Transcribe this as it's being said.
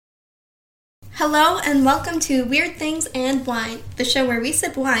Hello and welcome to Weird Things and Wine, the show where we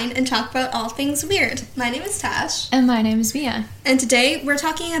sip wine and talk about all things weird. My name is Tash. And my name is Mia. And today we're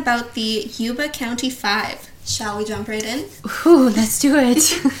talking about the Yuba County Five. Shall we jump right in? Ooh, let's do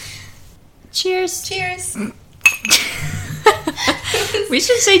it. Cheers. Cheers. We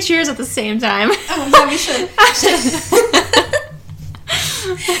should say cheers at the same time. Oh, yeah, we should.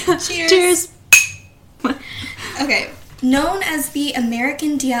 Cheers. Cheers. Okay. Known as the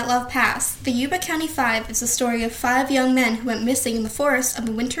American Dyatlov Pass, the Yuba County Five is the story of 5 young men who went missing in the forest of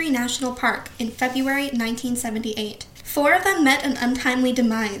the Wintry National Park in February 1978. 4 of them met an untimely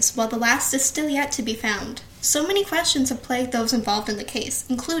demise, while the last is still yet to be found. So many questions have plagued those involved in the case,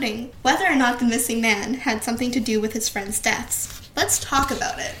 including whether or not the missing man had something to do with his friends' deaths. Let's talk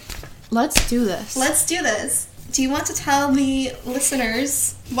about it. Let's do this. Let's do this. Do you want to tell the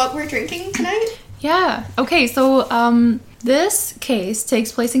listeners what we're drinking tonight? Yeah. Okay, so this case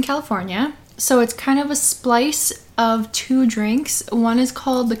takes place in California. So it's kind of a splice of 2 drinks. One is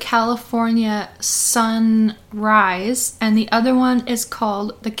called the California Sunrise, and the other one is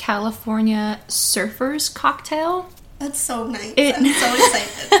called the California Surfers Cocktail. That's so nice. I'm so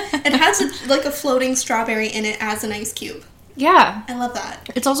excited. It has a floating strawberry in it as an ice cube. Yeah. I love that.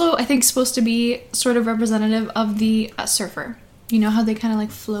 It's also, I think, supposed to be sort of representative of the surfer. You know how they kind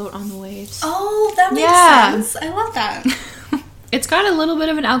of float on the waves? Oh, that makes sense. I love that. It's got a little bit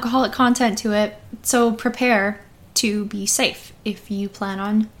of an alcoholic content to it, so prepare to be safe if you plan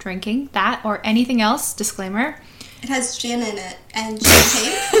on drinking that or anything else. Disclaimer. It has gin in it and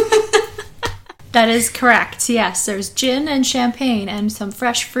champagne. That is correct. Yes, there's gin and champagne and some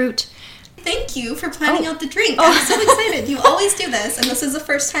fresh fruit. Thank you for planning out the drink. I'm so excited. You always do this, and this is the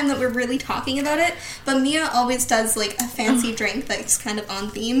first time that we're really talking about it. But Mia always does a fancy drink that's kind of on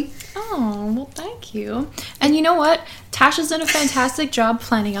theme. Oh, well, thank you. And you know what? Tash has done a fantastic job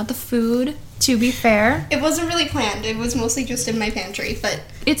planning out the food, to be fair. It wasn't really planned. It was mostly just in my pantry, but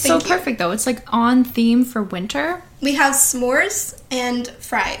it's so perfect, though. It's on theme for winter. We have s'mores and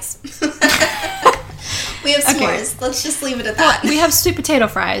fries. We have s'mores. Okay. Let's just leave it at that. Well, we have sweet potato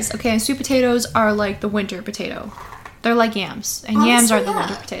fries. Okay, and sweet potatoes are like the winter potato. They're like yams. And yams are the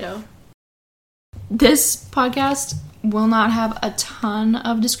winter potato. This podcast will not have a ton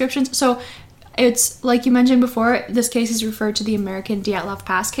of descriptions. So it's, like you mentioned before, this case is referred to the American Dyatlov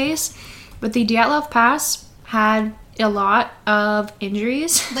Pass case. But the Dyatlov Pass had a lot of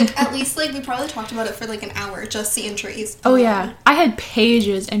injuries. At least, we probably talked about it for an hour, just the injuries. Oh, yeah. I had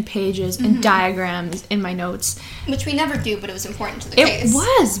pages and pages and diagrams in my notes. Which we never do, but it was important to the case. It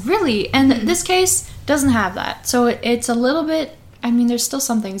was, really. And this case doesn't have that. So it's a little bit, there's still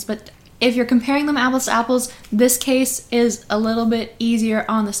some things, but if you're comparing them apples to apples, this case is a little bit easier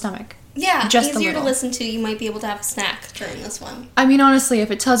on the stomach. Yeah, just easier to listen to. You might be able to have a snack during this one. Honestly,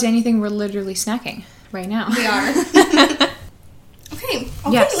 if it tells you anything, we're literally snacking right now. We are. Okay,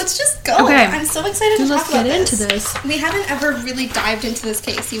 yes. Let's just go. Okay. I'm so excited to talk about this. Let's get into this. We haven't ever really dived into this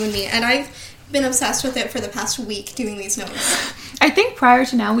case, you and me, and I've been obsessed with it for the past week doing these notes. I think prior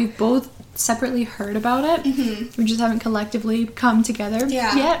to now, we've both separately heard about it. Mm-hmm. We just haven't collectively come together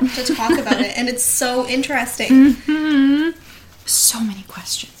yet. To talk about it, and it's so interesting. Mm-hmm. So many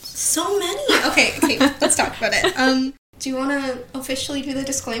questions. So many. Okay, let's talk about it. Do you want to officially do the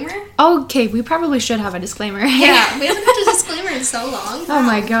disclaimer? Okay, we probably should have a disclaimer. Yeah, we haven't had a disclaimer in so long. Wow. Oh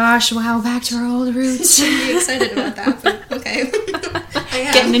my gosh, wow, back to our old roots. You should be excited about that, but okay. I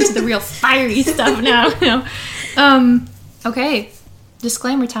am. Getting into the real fiery stuff now. Okay,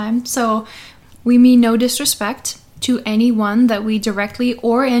 disclaimer time. So, we mean no disrespect to anyone that we directly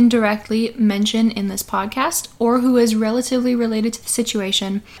or indirectly mention in this podcast, or who is relatively related to the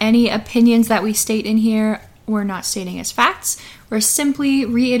situation. Any opinions that we state in here, we're not stating as facts. We're simply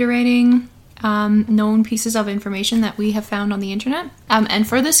reiterating known pieces of information that we have found on the internet. And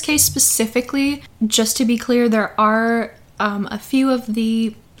for this case specifically, just to be clear, there are a few of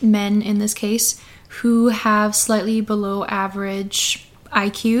the men in this case who have slightly below average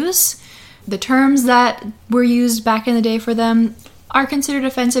IQs. The terms that were used back in the day for them are considered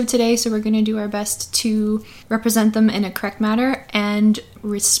offensive today, so we're going to do our best to represent them in a correct manner and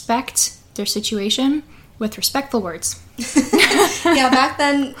respect their situation with respectful words. Yeah, back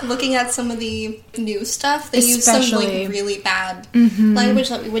then, looking at some of the new stuff, they used some really bad language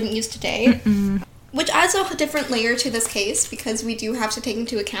that we wouldn't use today. Which adds a different layer to this case, because we do have to take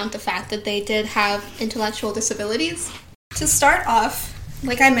into account the fact that they did have intellectual disabilities. To start off,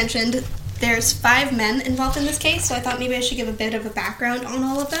 like I mentioned, there's 5 men involved in this case, so I thought maybe I should give a bit of a background on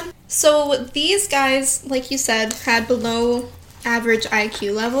all of them. So these guys, like you said, had below average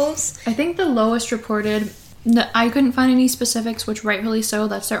IQ levels. I think the lowest reported I couldn't find any specifics, which rightfully so,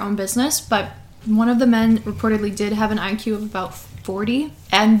 that's their own business, but one of the men reportedly did have an IQ of about 40,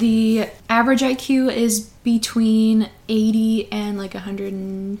 and the average IQ is between 80 and like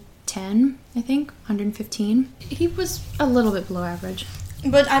 110, I think, 115. He was a little bit below average.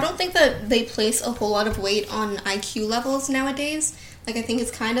 But I don't think that they place a whole lot of weight on IQ levels nowadays. Like, I think it's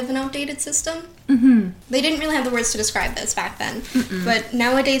kind of an outdated system. Mm-hmm. They didn't really have the words to describe this back then. But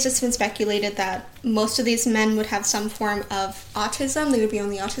nowadays it's been speculated that most of these men would have some form of autism. They would be on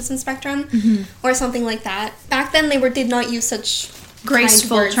the autism spectrum or something like that. Back then they did not use such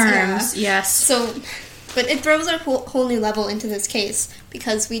graceful kind words, terms, yeah. yes. So, but it throws a whole new level into this case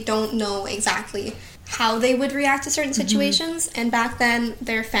because we don't know exactly how they would react to certain situations. And back then,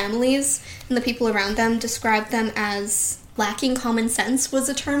 their families and the people around them described them as lacking common sense was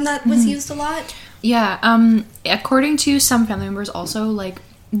a term that was used a lot. Yeah, according to some family members also, like,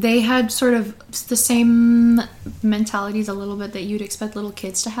 they had sort of the same mentalities a little bit that you'd expect little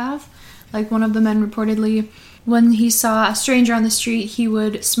kids to have. Like, one of the men reportedly, when he saw a stranger on the street, he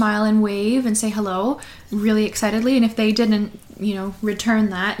would smile and wave and say hello really excitedly, and if they didn't, return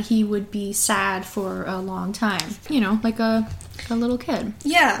that, he would be sad for a long time. Like a little kid.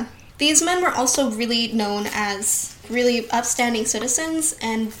 Yeah. These men were also really known as really upstanding citizens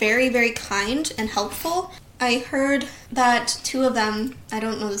and very, very kind and helpful. I heard that two of them, I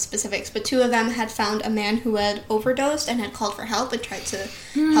don't know the specifics, but two of them had found a man who had overdosed and had called for help and tried to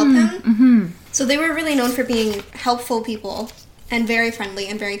help him. Mm-hmm. So they were really known for being helpful people and very friendly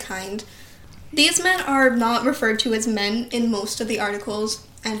and very kind. These men are not referred to as men in most of the articles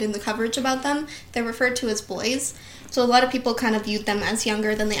and in the coverage about them. They're referred to as boys. So a lot of people kind of viewed them as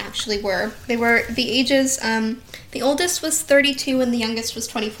younger than they actually were. They were the ages, the oldest was 32 and the youngest was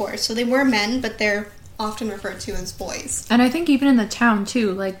 24. So they were men, but they're often referred to as boys. And I think even in the town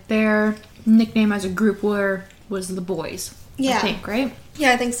too, like their nickname as a group was the boys. Yeah. I think, right?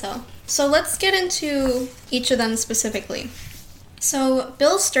 Yeah, I think so. So let's get into each of them specifically. So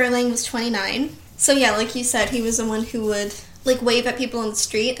Bill Sterling was 29. So yeah, like you said, he was the one who would like wave at people on the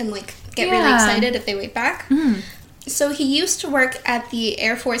street and like get really excited if they waved back. Mm. So he used to work at the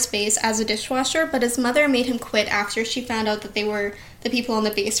Air Force Base as a dishwasher, but his mother made him quit after she found out that the people on the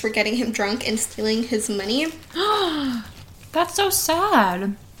base were getting him drunk and stealing his money. That's so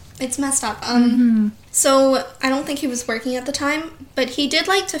sad. It's messed up. So I don't think he was working at the time, but he did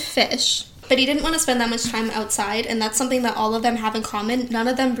like to fish. But he didn't want to spend that much time outside, and that's something that all of them have in common. None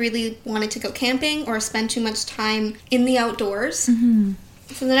of them really wanted to go camping or spend too much time in the outdoors. Mm-hmm.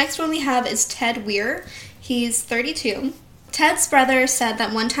 So the next one we have is Ted Weir. He's 32. Ted's brother said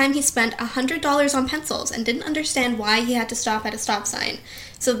that one time he spent $100 on pencils and didn't understand why he had to stop at a stop sign.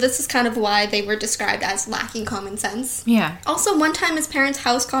 So this is kind of why they were described as lacking common sense. Yeah. Also, one time his parents'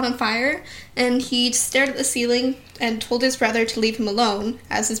 house caught on fire, and he stared at the ceiling and told his brother to leave him alone,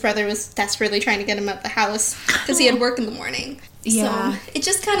 as his brother was desperately trying to get him out of the house because he had work in the morning. Yeah. So it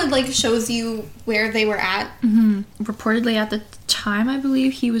just kind of like shows you where they were at. Mm-hmm. Reportedly at the time, I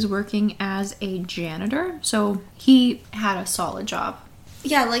believe he was working as a janitor, so he had a solid job.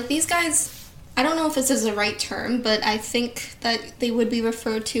 Yeah, like these guys, I don't know if this is the right term, but I think that they would be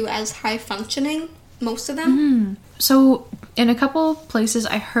referred to as high functioning, most of them. Mm-hmm. So in a couple places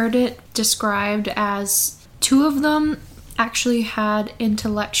I heard it described as two of them actually had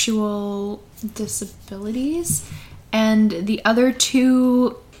intellectual disabilities, and the other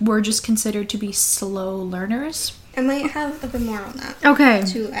two were just considered to be slow learners. I might have a bit more on that Okay.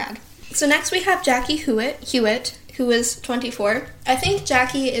 to add. So next we have Jackie Hewitt, who is 24. I think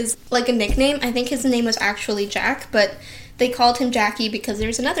Jackie is like a nickname. I think his name was actually Jack, but they called him Jackie because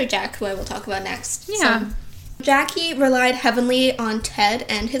there's another Jack who I will talk about next. Yeah. So, Jackie relied heavily on Ted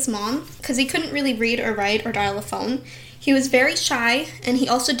and his mom because he couldn't really read or write or dial a phone. He was very shy, and he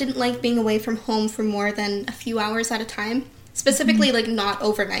also didn't like being away from home for more than a few hours at a time. Specifically, like, not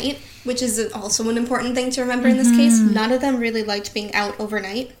overnight, which is also an important thing to remember in this case. None of them really liked being out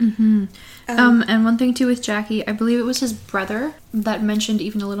overnight. Mm-hmm. And one thing, too, with Jackie, I believe it was his brother that mentioned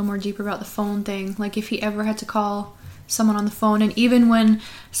even a little more deeper about the phone thing. Like, if he ever had to call someone on the phone, and even when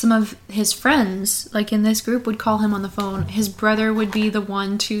some of his friends, like in this group, would call him on the phone, his brother would be the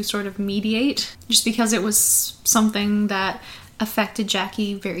one to sort of mediate, just because it was something that affected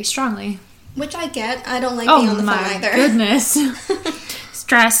Jackie very strongly. Which I get. I don't like being on the phone either. Oh my goodness.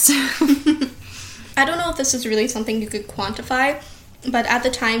 Stress. I don't know if this is really something you could quantify, but at the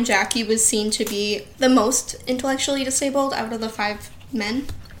time, Jackie was seen to be the most intellectually disabled out of the 5 men.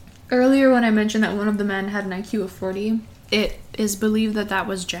 Earlier when I mentioned that one of the men had an IQ of 40, it is believed that that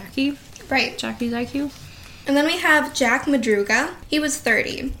was Jackie. Right. Jackie's IQ. And then we have Jack Madruga. He was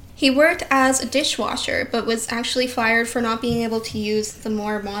 30. He worked as a dishwasher, but was actually fired for not being able to use the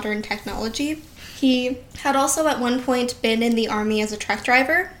more modern technology. He had also at one point been in the army as a truck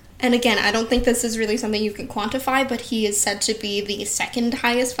driver. And again, I don't think this is really something you can quantify, but he is said to be the second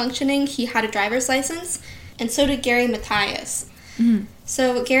highest functioning. He had a driver's license, and so did Gary Mathias. Mm-hmm.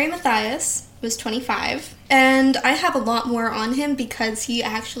 So Gary Mathias was 25, and I have a lot more on him because he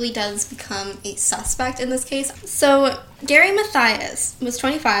actually does become a suspect in this case. So Gary Mathias was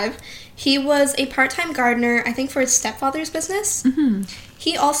 25. He was a part-time gardener, I think, for his stepfather's business. Mm-hmm.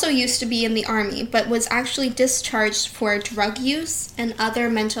 He also used to be in the army, but was actually discharged for drug use and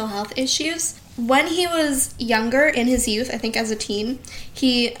other mental health issues. When he was younger, in his youth, I think as a teen,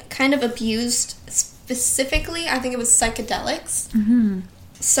 he kind of abused, specifically, I think it was psychedelics. Mm-hmm.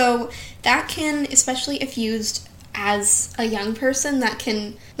 So that can, especially if used as a young person, that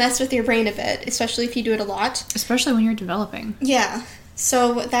can mess with your brain a bit, especially if you do it a lot. Especially when you're developing. Yeah.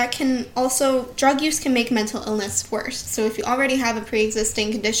 So that can also, drug use can make mental illness worse. So if you already have a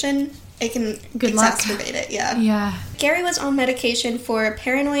pre-existing condition, it can exacerbate it. Yeah. Yeah. Gary was on medication for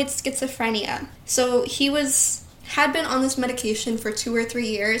paranoid schizophrenia. So he had been on this medication for 2 or 3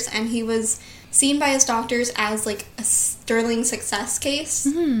 years, and he was seen by his doctors as like a sterling success case.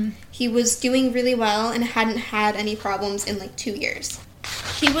 Mm-hmm. He was doing really well and hadn't had any problems in like 2 years.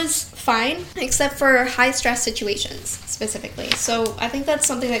 He was fine, except for high stress situations, specifically. So I think that's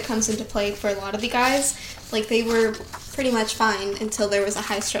something that comes into play for a lot of the guys. Like, they were pretty much fine until there was a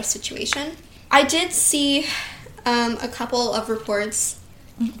high stress situation. I did see a couple of reports.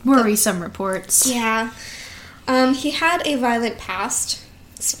 Worrisome reports. Yeah. He had a violent past.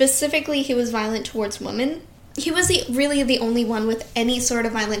 Specifically, he was violent towards women. He was really the only one with any sort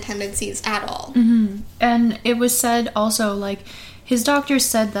of violent tendencies at all. Mm-hmm. And it was said also, like, his doctors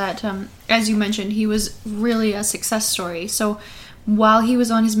said that, as you mentioned, he was really a success story. So while he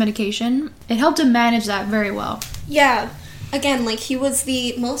was on his medication, it helped him manage that very well. Yeah. Again, like, he was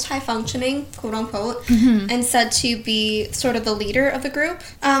the most high-functioning, quote-unquote, and said to be sort of the leader of the group.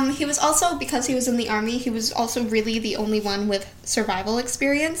 He was also, because he was in the army, he was also really the only one with survival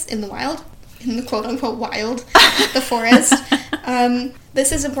experience in the wild. In the quote-unquote wild, the forest.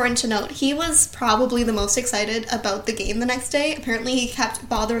 This is important to note. He was probably the most excited about the game the next day. Apparently, he kept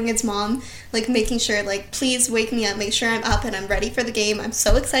bothering his mom, like, making sure, like, please wake me up, make sure I'm up and I'm ready for the game. I'm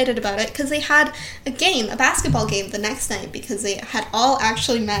so excited about it, because they had a basketball game the next night, because they had all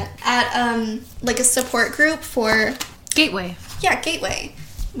actually met at, like, a support group for... Gateway. Yeah, Gateway,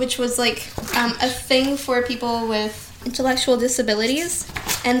 which was, like, a thing for people with intellectual disabilities,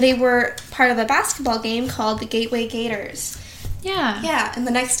 and they were part of a basketball game called the Gateway Gators. Yeah. Yeah, and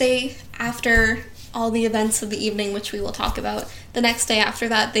the next day after all the events of the evening, which we will talk about, the next day after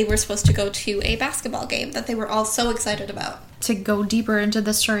that, they were supposed to go to a basketball game that they were all so excited about. To go deeper into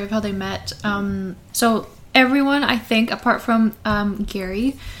the story of how they met, so everyone, I think, apart from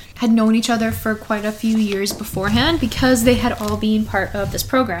Gary, had known each other for quite a few years beforehand because they had all been part of this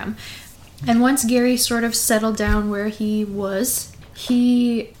program. And once Gary sort of settled down where he was,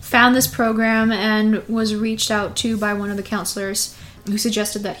 he found this program and was reached out to by one of the counselors who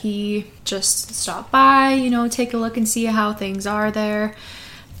suggested that he just stop by, take a look and see how things are there,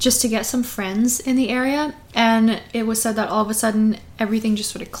 just to get some friends in the area. And it was said that all of a sudden everything just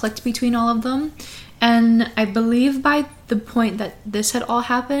sort of clicked between all of them. And I believe by the point that this had all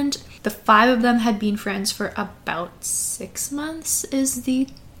happened, the 5 of them had been friends for about 6 months is the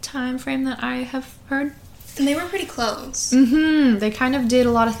time frame that I have heard. And they were pretty close. They kind of did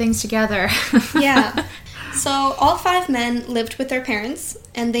a lot of things together. Yeah. So all 5 men lived with their parents,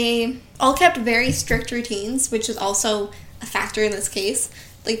 and they all kept very strict routines, which is also a factor in this case.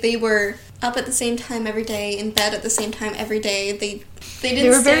 Like, they were up at the same time every day, in bed at the same time every day. They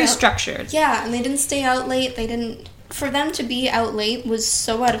were very structured. Yeah, and they didn't stay out late. For them to be out late was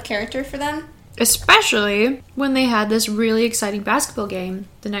so out of character for them. Especially when they had this really exciting basketball game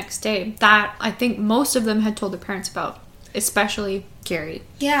the next day that I think most of them had told their parents about, especially Gary.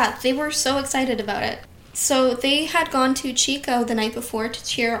 Yeah, they were so excited about it. So they had gone to Chico the night before to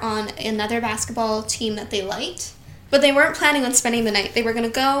cheer on another basketball team that they liked. But they weren't planning on spending the night. They were going to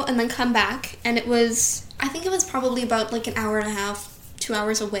go and then come back. And I think it was probably about like an hour and a half, 2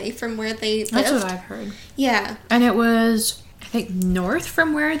 hours away from where they lived. That's what I've heard. Yeah. And it was, I think, north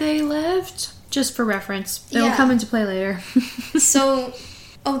from where they lived. Just for reference. It will come into play later. So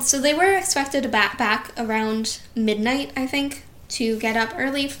they were expected to back around midnight, I think, to get up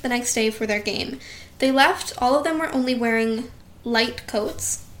early for the next day for their game. They left. All of them were only wearing light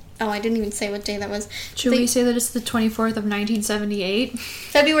coats. Oh, I didn't even say what day that was. Should we say that it's the 24th of 1978?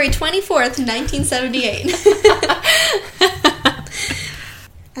 February 24th, 1978.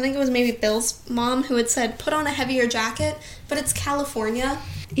 I think it was maybe Bill's mom who had said, put on a heavier jacket, but it's California.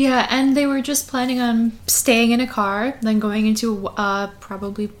 Yeah, and they were just planning on staying in a car, then going into a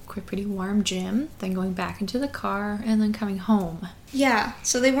probably pretty warm gym, then going back into the car, and then coming home. Yeah,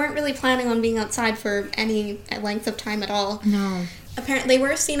 so they weren't really planning on being outside for any length of time at all. No. Apparently, they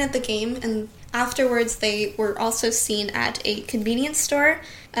were seen at the game, and afterwards they were also seen at a convenience store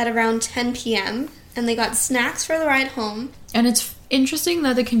at around 10 p.m., and they got snacks for the ride home. And it's interesting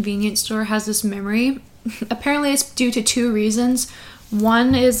that the convenience store has this memory. Apparently, it's due to two reasons.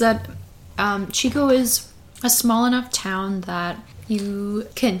 One is that Chico is a small enough town that you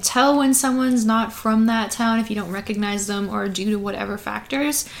can tell when someone's not from that town if you don't recognize them or due to whatever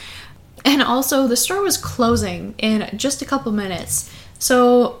factors. And also, the store was closing in just a couple minutes.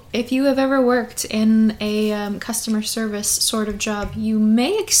 So if you have ever worked in a customer service sort of job, you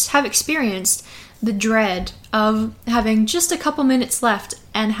may have experienced the dread of having just a couple minutes left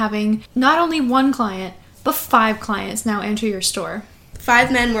and having not only one client, but 5 clients now enter your store.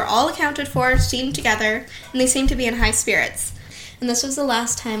 5 men were all accounted for, seen together, and they seemed to be in high spirits. And this was the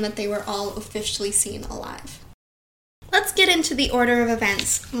last time that they were all officially seen alive. Let's get into the order of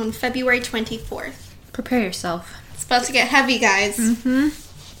events on February 24th. Prepare yourself. It's about to get heavy, guys. Mm-hmm.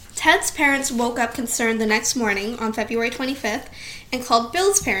 Ted's parents woke up concerned the next morning on February 25th and called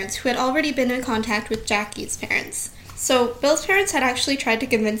Bill's parents, who had already been in contact with Jackie's parents. So Bill's parents had actually tried to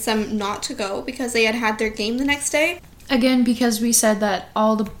convince them not to go because they had had their game the next day. Again, because we said that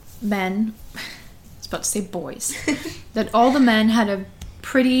all the men, I was about to say boys, that all the men had a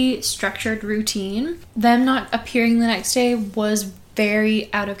pretty structured routine. Them not appearing the next day was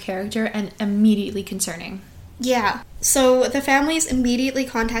very out of character and immediately concerning. Yeah, so the families immediately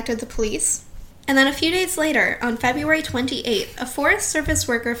contacted the police. And then a few days later, on February 28th, a Forest Service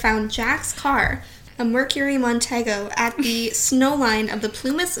worker found Jack's car, a Mercury Montego, at the snow line of the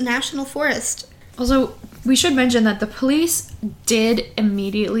Plumas National Forest. Also, we should mention that the police did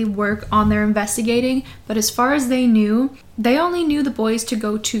immediately work on their investigating, but as far as they knew, they only knew the boys to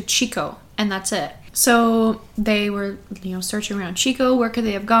go to Chico, and that's it. So they were, searching around Chico. Where could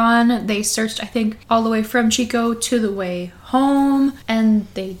they have gone? They searched, I think, all the way from Chico to the way home, and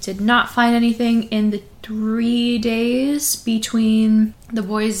they did not find anything in the 3 days between the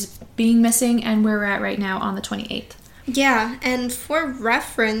boys being missing and where we're at right now on the 28th. Yeah, and for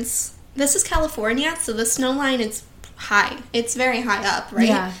reference, this is California, so the snow line is high. It's very high up, right?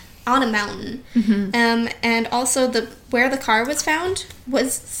 Yeah. On a mountain. Mm-hmm. And also where the car was found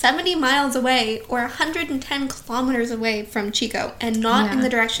was 70 miles away or 110 kilometers away from Chico and not in the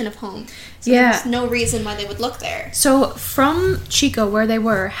direction of home. So there's no reason why they would look there. So from Chico, where they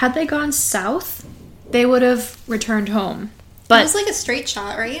were, had they gone south, they would have returned home. But it was like a straight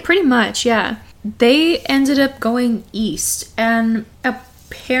shot, right? Pretty much, yeah. They ended up going east, and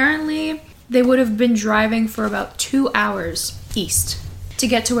apparently they would have been driving for about 2 hours east to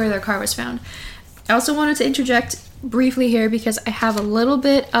get to where their car was found. I also wanted to interject briefly here because I have a little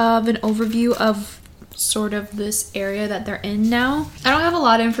bit of an overview of sort of this area that they're in now. I don't have a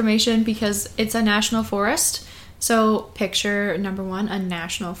lot of information because it's a national forest. So picture number 1, a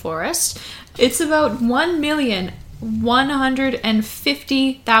national forest. It's about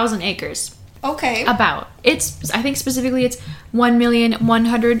 1,150,000 acres. Okay. About. I think specifically it's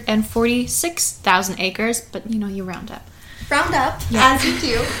 1,146,000 acres, but you round up. Round up, as you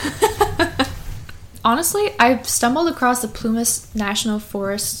do. Honestly, I've stumbled across the Plumas National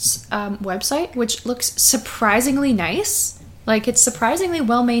Forest's website, which looks surprisingly nice. Like, it's surprisingly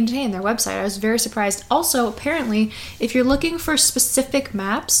well maintained, their website. I was very surprised. Also, apparently, if you're looking for specific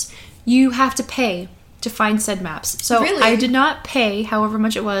maps, you have to pay to find said maps. So really? I did not pay however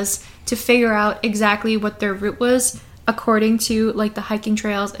much it was to figure out exactly what their route was, according to like the hiking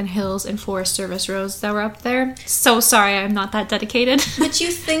trails and hills and Forest Service roads that were up there. So sorry, I'm not that dedicated. Which you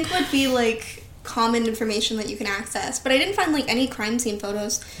think would be like common information that you can access, but I didn't find like any crime scene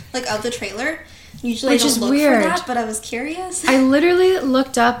photos like of the trailer. Usually Which I don't is look weird. for that, but I was curious. I literally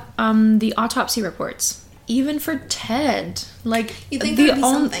looked up the autopsy reports, even for Ted. Like you think there'd be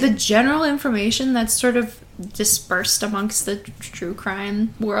something. The general information that's sort of dispersed amongst the true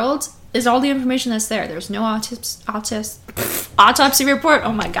crime world is all the information that's there. There's no autopsy report.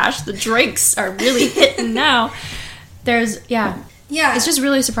 Oh my gosh, the drinks are really hitting now. Yeah. It's just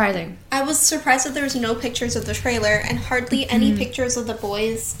really surprising. I was surprised that there was no pictures of the trailer and hardly any pictures of the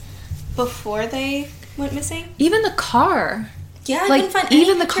boys before they went missing. Even the car. Yeah, I didn't find any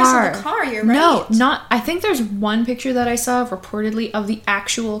pictures of the car. You're right. No, I think there's one picture that I saw reportedly of the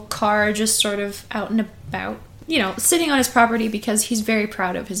actual car just sort of out and about. Sitting on his property because he's very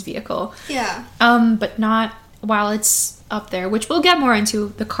proud of his vehicle. Yeah. But not while it's up there, which we'll get more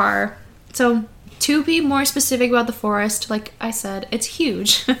into the car. So to be more specific about the forest, like I said, it's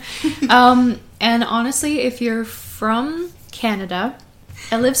huge. And honestly, if you're from Canada,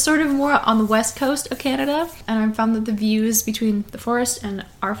 I live sort of more on the west coast of Canada, and I've found that the views between the forest and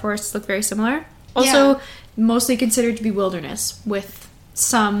our forests look very similar. Also, mostly considered to be wilderness, with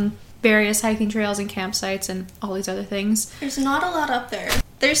some various hiking trails and campsites and all these other things. There's not a lot up there.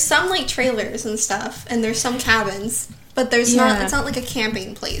 There's some like trailers and stuff, and there's some cabins, but there's not. It's not like a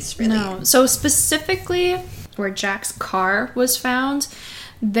camping place, really. No. So specifically, where Jack's car was found,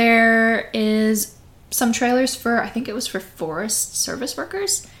 there is some trailers for, I think it was for forest service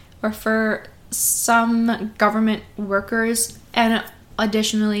workers or for some government workers, and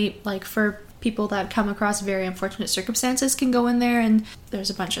additionally, like for people that come across very unfortunate circumstances can go in there, and there's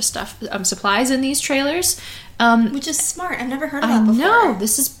a bunch of stuff, supplies in these trailers. Which is smart. I've never heard of that before. No,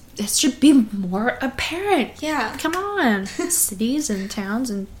 this should be more apparent. Yeah. Come on. Cities and towns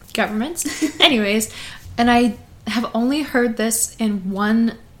and governments. Anyways, and I have only heard this in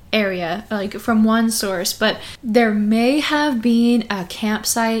one area, like from one source, but there may have been a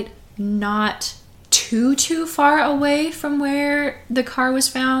campsite not too far away from where the car was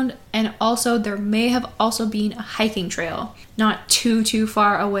found, and also there may have also been a hiking trail not too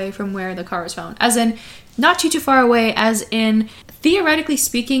far away from where the car was found, as in not too far away, as in theoretically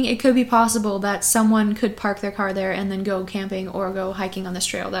speaking, it could be possible that someone could park their car there and then go camping or go hiking on this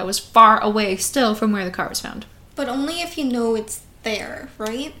trail that was far away still from where the car was found. But only if you know it's there,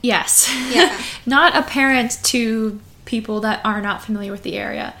 right? Yes. Yeah. Not apparent to people that are not familiar with the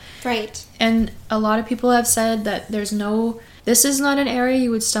area. Right. And a lot of people have said that this is not an area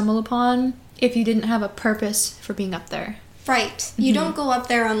you would stumble upon if you didn't have a purpose for being up there. Right. Mm-hmm. You don't go up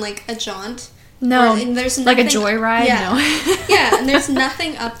there on like a jaunt. No. And there's like a nothing, joyride? Yeah. No. Yeah, and there's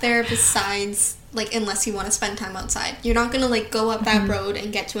nothing up there besides, like, unless you want to spend time outside. You're not going to, like, go up that road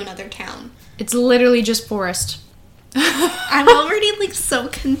and get to another town. It's literally just forest. I'm already, like, so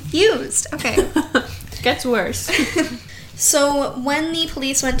confused. Okay. Gets worse. So, when the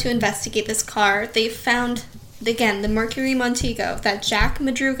police went to investigate this car, they found, again, the Mercury Montego that Jack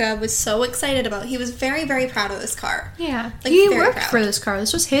Madruga was so excited about. He was very, very proud of this car. Yeah. Like, he very worked proud. for this car.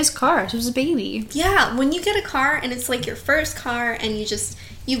 This was his car. This was a baby. Yeah, when you get a car and it's, like, your first car and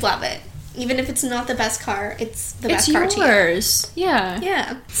you love it. Even if it's not the best car, it's the best car to you. It's yours. Yeah.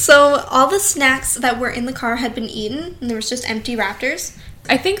 Yeah. So, all the snacks that were in the car had been eaten, and there was just empty Raptors.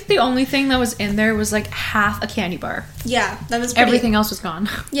 I think the only thing that was in there was like half a candy bar. Yeah, that was pretty... Everything else was gone.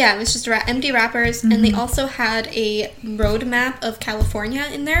 Yeah, it was just empty wrappers, and they also had a road map of California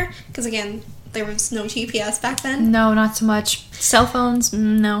in there, because again, there was no GPS back then. No, not so much. Cell phones?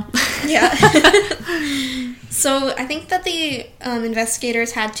 No. Yeah. So I think that the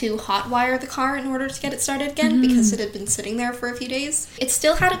investigators had to hotwire the car in order to get it started again, because it had been sitting there for a few days. It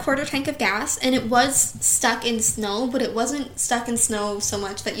still had a quarter tank of gas, and it was stuck in snow, but it wasn't stuck in snow so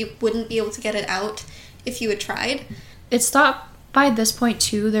much that you wouldn't be able to get it out if you had tried. It's thought by this point,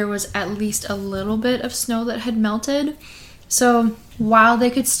 too, there was at least a little bit of snow that had melted. So while they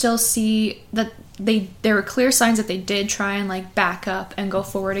could still see that there were clear signs that they did try and like back up and go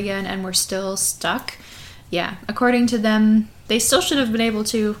forward again and were still stuck, yeah, according to them, they still should have been able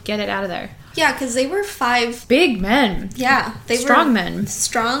to get it out of there. Yeah, because they were 5... Big men. Yeah. They Strong were men.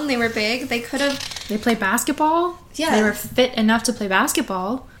 Strong, they were big. They could have... They played basketball. Yeah. They were fit enough to play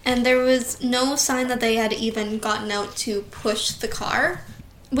basketball. And there was no sign that they had even gotten out to push the car,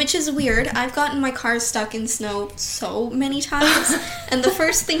 which is weird. I've gotten my car stuck in snow so many times, and the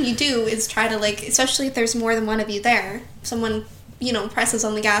first thing you do is try to, like, especially if there's more than one of you there, someone, you know, presses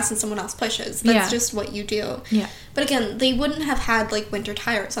on the gas and someone else pushes. That's just what you do. Yeah. But again, they wouldn't have had, like, winter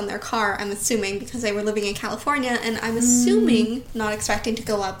tires on their car, I'm assuming, because they were living in California, and I'm assuming not expecting to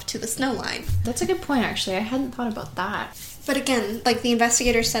go up to the snow line. That's a good point, actually. I hadn't thought about that. But again, like, the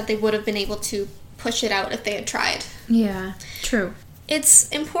investigators said they would have been able to push it out if they had tried. Yeah, true. It's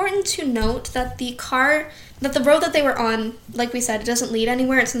important to note that the road that they were on, like we said, it doesn't lead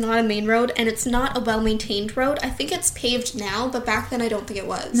anywhere. It's not a main road, and it's not a well-maintained road. I think it's paved now, but back then I don't think it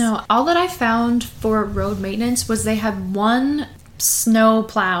was. No, all that I found for road maintenance was they had one snow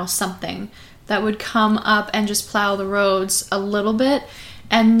plow something that would come up and just plow the roads a little bit,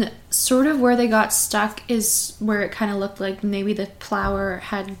 and sort of where they got stuck is where it kind of looked like maybe the plower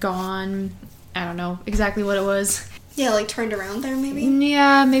had gone, I don't know exactly what it was. Yeah, like turned around there maybe?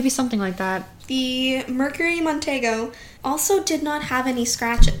 Yeah, maybe something like that. The Mercury Montego also did not have any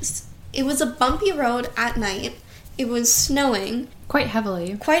scratches. It was a bumpy road at night. It was snowing. Quite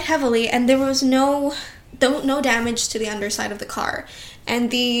heavily. And there was no damage to the underside of the car.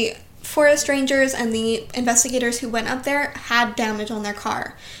 And the forest rangers and the investigators who went up there had damage on their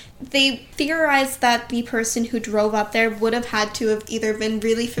car. They theorized that the person who drove up there would have had to have either been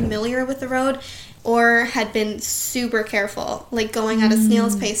really familiar with the road or had been super careful, like going at a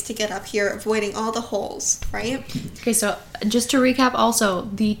snail's pace to get up here, avoiding all the holes, right? Okay, so just to recap also,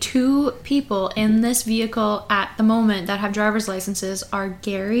 the 2 people in this vehicle at the moment that have driver's licenses are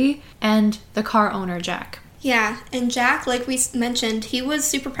Gary and the car owner, Jack. Yeah, and Jack, like we mentioned, he was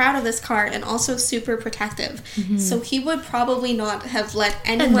super proud of this car and also super protective. So he would probably not have let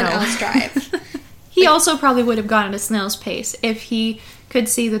anyone else drive. He also probably would have gone at a snail's pace if he could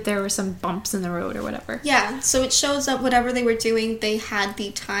see that there were some bumps in the road or whatever. Yeah, so it shows that whatever they were doing, they had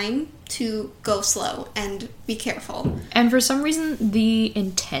the time to go slow and be careful. And for some reason, the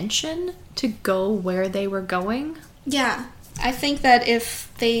intention to go where they were going. Yeah, I think that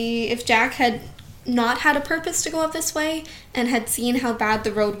if Jack had not had a purpose to go up this way and had seen how bad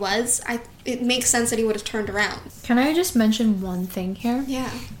the road was, it makes sense that he would have turned around. Can I just mention one thing here?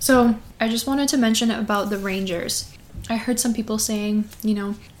 Yeah. So, I just wanted to mention about the Rangers. I heard some people saying,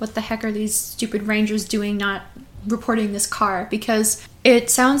 what the heck are these stupid Rangers doing not reporting this car? Because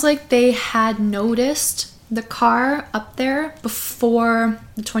it sounds like they had noticed the car up there before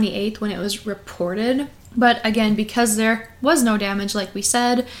the 28th when it was reported. But again, because there was no damage, like we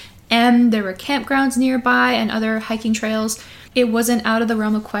said, and there were campgrounds nearby and other hiking trails, it wasn't out of the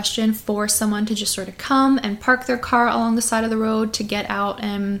realm of question for someone to just sort of come and park their car along the side of the road to get out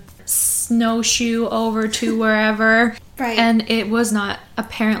and snowshoe over to wherever. Right. And it was not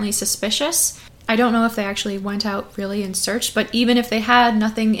apparently suspicious. I don't know if they actually went out really and searched, but even if they had,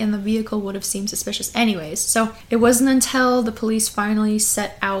 nothing in the vehicle would have seemed suspicious anyways. So it wasn't until the police finally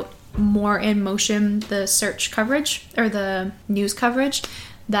set out more in motion the search coverage, or the news coverage,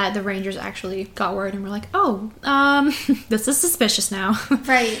 that the Rangers actually got word and were like, oh, this is suspicious now.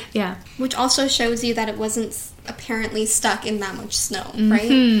 Right. Yeah. Which also shows you that it wasn't apparently stuck in that much snow,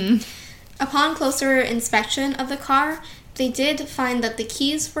 right? Upon closer inspection of the car, they did find that the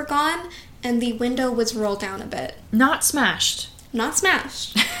keys were gone and the window was rolled down a bit. Not smashed. Not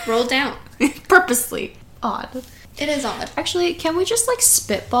smashed. Rolled down. Purposely. Odd. It is odd. Actually, can we just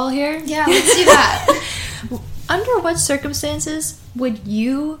spitball here? Yeah, let's do that. Under what circumstances would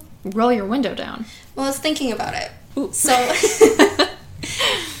you roll your window down? Well, I was thinking about it. Ooh. So,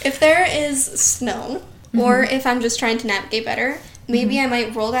 if there is snow, or if I'm just trying to navigate better, maybe I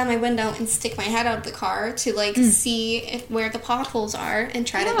might roll down my window and stick my head out of the car to, see where the potholes are and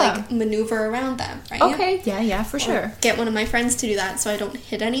try to, maneuver around them, right? Okay, yeah, for sure. Or get one of my friends to do that so I don't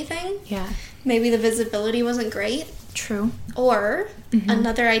hit anything. Yeah. Maybe the visibility wasn't great. True. Or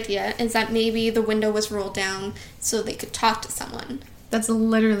another idea is that maybe the window was rolled down so they could talk to someone. That's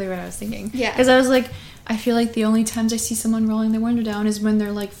literally what I was thinking. Yeah. Because I was like, I feel like the only times I see someone rolling their window down is when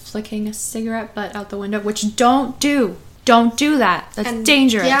they're flicking a cigarette butt out the window, which don't do. Don't do that. That's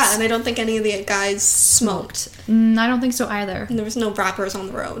dangerous. Yeah, and I don't think any of the guys smoked. I don't think so either. And there was no wrappers on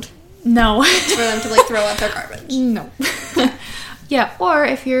the road. No. For them to throw out their garbage. No. Yeah, or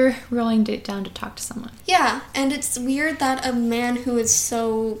if you're rolling it down to talk to someone. Yeah, and it's weird that a man who is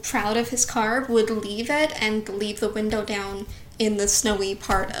so proud of his car would leave it and leave the window down in the snowy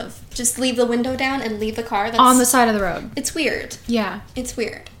part of... Just leave the window down and leave the car. That's, on the side of the road. It's weird. Yeah. It's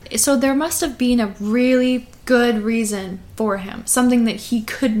weird. So there must have been a really good reason for him. Something that he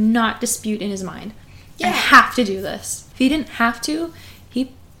could not dispute in his mind. Yeah. I have to do this. If he didn't have to,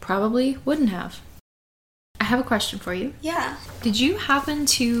 he probably wouldn't have. I have a question for you. Yeah. Did you happen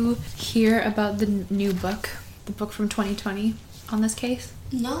to hear about the new book, the book from 2020 on this case?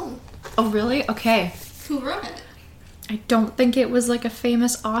 No. Oh, really? Okay. Who wrote it? I don't think it was a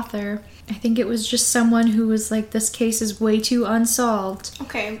famous author. I think it was just someone who was this case is way too unsolved.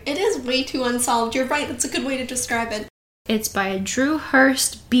 Okay, it is way too unsolved. You're right, that's a good way to describe it. It's by Drew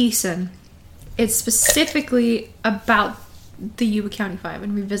Hurst Beeson. It's specifically about the Yuba County Five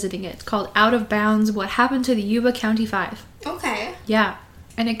and revisiting it. It's called Out of Bounds, What Happened to the Yuba County Five. Okay. Yeah.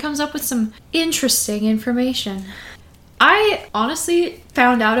 And it comes up with some interesting information. I honestly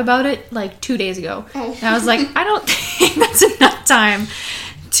found out about it 2 days ago. Oh. And I was like, I don't think that's enough time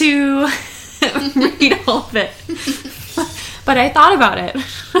to read all of it. But I thought about it.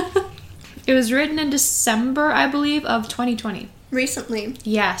 It was written in December, I believe, of 2020. Recently.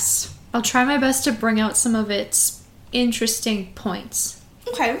 Yes. I'll try my best to bring out some of its interesting points.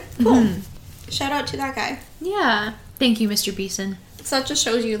 Okay, cool. Shout out to that guy. Yeah. Thank you, Mr. Beeson. So that just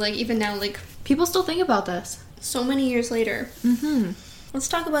shows you, even now, people still think about this. So many years later. Let's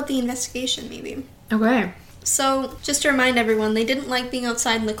talk about the investigation, maybe. Okay. So, just to remind everyone, they didn't like being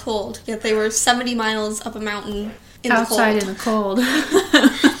outside in the cold, yet they were 70 miles up a mountain in the cold. Outside in the cold.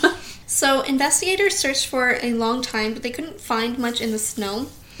 So investigators searched for a long time, but they couldn't find much in the snow.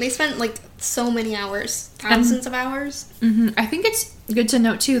 They spent like so many hours, thousands of hours. I think it's good to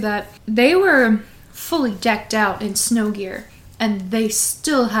note too that they were fully decked out in snow gear, and they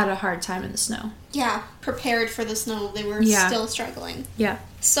still had a hard time in the snow. Yeah, prepared for the snow. They were still struggling. Yeah.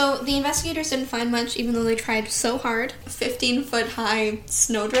 So the investigators didn't find much, even though they tried so hard. 15-foot high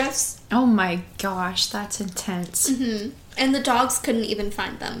snowdrifts. Oh my gosh, that's intense. And the dogs couldn't even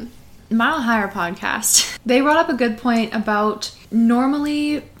find them. Mile Higher podcast. They brought up a good point about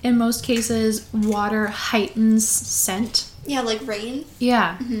normally, in most cases, water heightens scent. Yeah, like rain.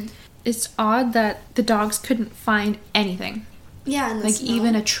 Yeah. It's odd that the dogs couldn't find anything. Yeah, in the like snow.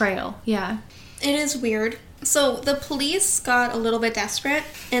 even a trail. Yeah. It is weird. So the police got a little bit desperate,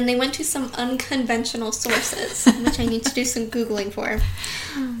 and they went to some unconventional sources, which I need to do some Googling for.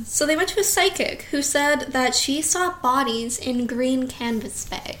 So they went to a psychic who said that she saw bodies in green canvas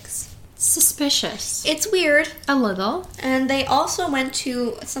bags. Suspicious. It's weird. A little. And they also went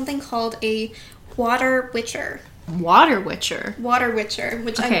to something called a water witcher. Water witcher? Water witcher,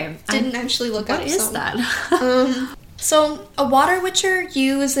 which I didn't actually look up. What is that? So a water witcher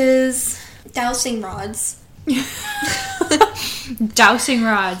uses dowsing rods. Dowsing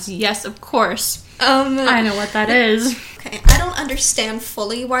rods, yes, of course. I know what that is. Okay, I don't understand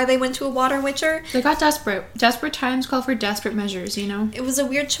fully why they went to a water witcher. They got desperate. Desperate times call for desperate measures, you know? It was a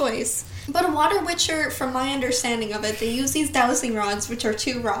weird choice. But a water witcher, from my understanding of it, they use these dowsing rods, which are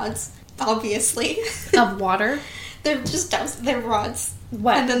 2 rods, obviously. Of water? They're just they're rods.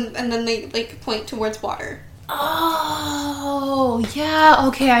 What? And then they like point towards water. Oh, yeah,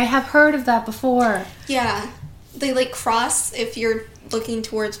 okay, I have heard of that before. Yeah. They like cross if you're looking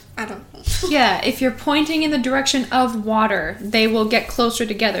towards, I don't know. Yeah, if you're pointing in the direction of water, they will get closer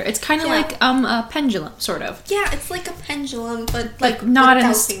together. It's kind of like a pendulum, sort of. Yeah, it's like a pendulum, but like not with in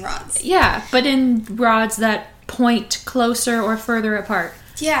dowsing rods. Yeah, but in rods that point closer or further apart.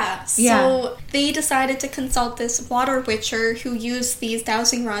 Yeah, so they decided to consult this water witcher who used these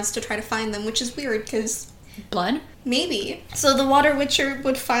dowsing rods to try to find them, which is weird because... Blood? Maybe. So the water witcher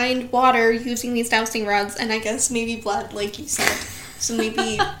would find water using these dowsing rods, and I guess maybe blood, like you said. So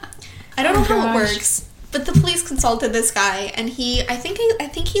maybe... I don't know how it works. But the police consulted this guy, and I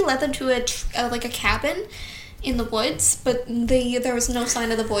think he led them to a cabin in the woods, but there was no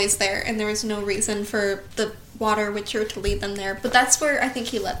sign of the boys there, and there was no reason for the water witcher to lead them there. But that's where I think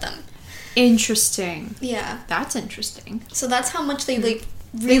he led them. Interesting. Yeah. That's interesting. So that's how much they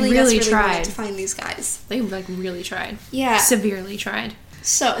really tried wanted to find these guys. They really tried. Yeah. Severely tried.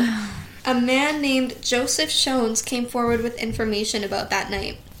 So, a man named Joseph Shones came forward with information about that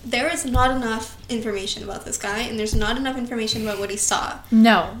night. There is not enough information about this guy, and there's not enough information about what he saw.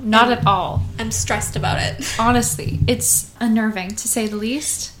 No, not at all. I'm stressed about it. Honestly, it's unnerving, to say the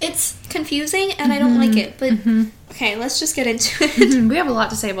least. It's confusing, and I don't like it, but... Okay, let's just get into it. We have a lot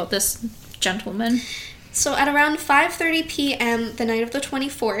to say about this gentleman. So, at around 5:30 p.m. the night of the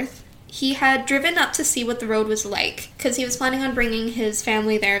 24th, he had driven up to see what the road was like, because he was planning on bringing his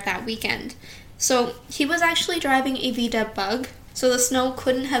family there that weekend. So, he was actually driving a VW Bug, so the snow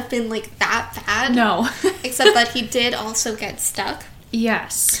couldn't have been, like, that bad. No. Except that he did also get stuck.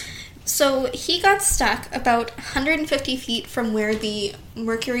 Yes. So, he got stuck about 150 feet from where the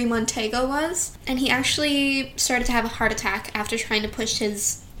Mercury Montego was, and he actually started to have a heart attack after trying to push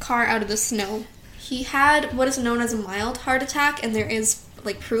his car out of the snow. He had what is known as a mild heart attack, and there is,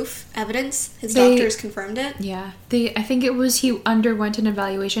 like, proof, evidence. His doctors confirmed it. Yeah. I think it was he underwent an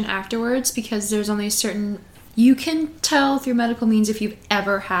evaluation afterwards, because there's only a certain... You can tell through medical means if you've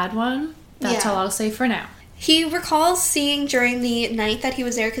ever had one. That's all I'll say for now. He recalls seeing during the night that he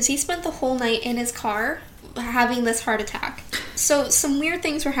was there, because he spent the whole night in his car having this heart attack. So some weird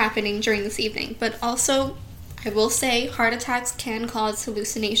things were happening during this evening, but also, I will say, heart attacks can cause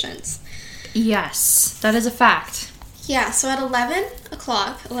hallucinations. Yes, that is a fact. Yeah, so at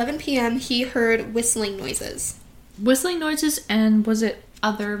 11 p.m., he heard whistling noises. Whistling noises, and was it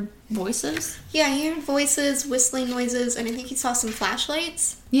other voices? Yeah, he heard voices, whistling noises, and I think he saw some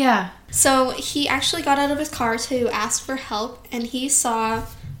flashlights. Yeah. So he actually got out of his car to ask for help, and he saw,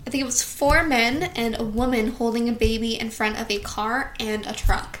 I think it was 4 men and a woman holding a baby in front of a car and a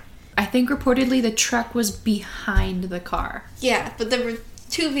truck. I think reportedly the truck was behind the car. Yeah, but there were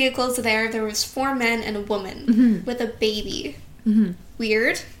 2 vehicles there. There was 4 men and a woman with a baby.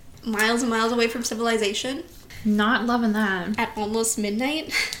 Weird. Miles and miles away from civilization. Not loving that. At almost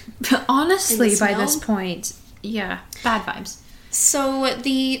midnight. Honestly, by this point, yeah, bad vibes. So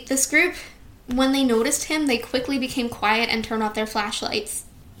this group, when they noticed him, they quickly became quiet and turned off their flashlights.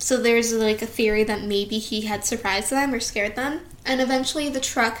 So there's like a theory that maybe he had surprised them or scared them. And eventually the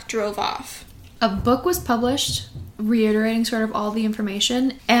truck drove off. A book was published reiterating sort of all the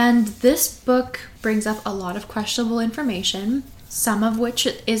information, and this book brings up a lot of questionable information, some of which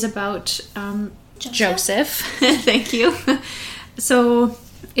is about Joseph. Thank you. So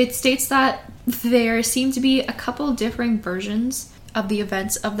it states that there seem to be a couple differing versions of the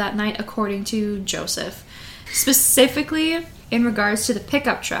events of that night according to Joseph. Specifically in regards to the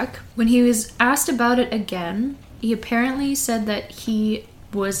pickup truck, when he was asked about it again, he apparently said that he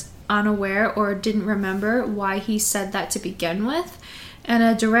was unaware or didn't remember why he said that to begin with. And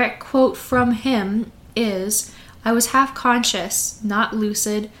a direct quote from him is, "I was half conscious, not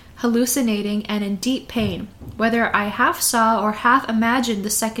lucid, hallucinating, and in deep pain. Whether I half saw or half imagined the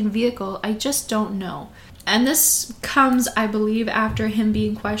second vehicle, I just don't know." And this comes, I believe, after him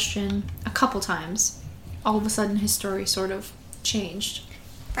being questioned a couple times. All of a sudden, his story sort of changed.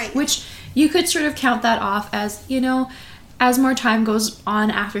 Right. Which you could sort of count that off as, you know, as more time goes on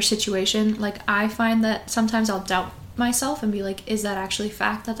after situation, like I find that sometimes I'll doubt myself and be like, is that actually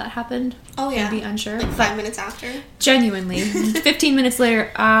fact that happened? Oh, yeah. And be unsure. Like 5 minutes after. Genuinely. 15 minutes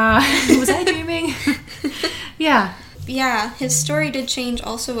later, was I dreaming? Yeah. Yeah, his story did change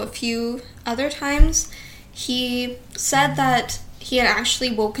also a few other times. He said that he had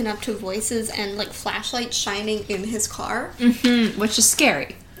actually woken up to voices and like flashlights shining in his car. Mm-hmm, which is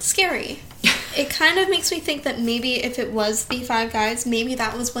scary. Scary. It kind of makes me think that maybe if it was the 5 guys, maybe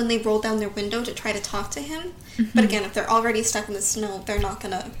that was when they rolled down their window to try to talk to him. Mm-hmm. But again, if they're already stuck in the snow, they're not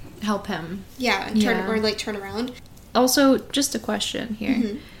gonna help him. Yeah, and turn around. Also, just a question here.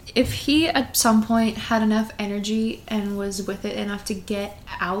 Mm-hmm. If he at some point had enough energy and was with it enough to get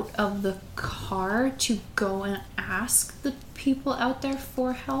out of the car to go and ask the people out there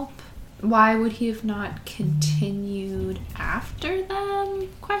for help, why would he have not continued after them?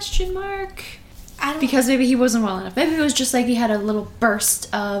 Question mark. Because maybe he wasn't well enough. Maybe it was just like he had a little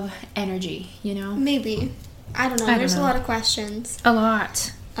burst of energy, you know? Maybe. I don't know. There's a lot of questions. A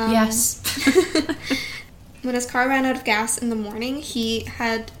lot. Yes. When his car ran out of gas in the morning, he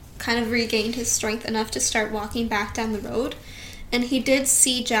had kind of regained his strength enough to start walking back down the road. And he did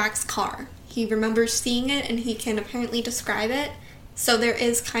see Jack's car. He remembers seeing it, and he can apparently describe it. So there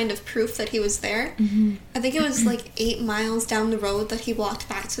is kind of proof that he was there. Mm-hmm. I think it was like 8 miles down the road that he walked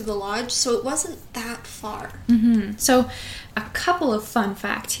back to the lodge, so it wasn't that far. Mm-hmm. So a couple of fun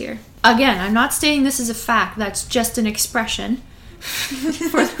facts here. Again, I'm not stating this is a fact, that's just an expression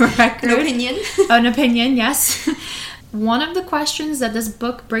for the record. An opinion. An opinion, yes. One of the questions that this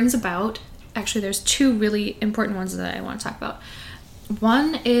book brings about, actually there's 2 really important ones that I want to talk about.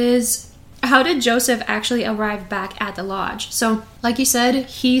 One is, how did Joseph actually arrive back at the lodge? So, like you said,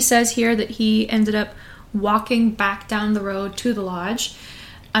 he says here that he ended up walking back down the road to the lodge.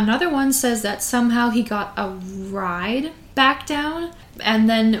 Another one says that somehow he got a ride back down, and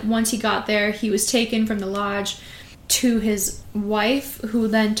then once he got there, he was taken from the lodge to his wife, who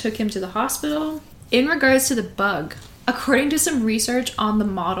then took him to the hospital. In regards to the bug, according to some research on the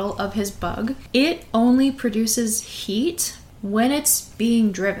model of his bug, it only produces heat when it's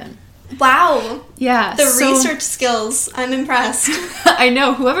being driven. Wow. Yeah. The research skills. I'm impressed. I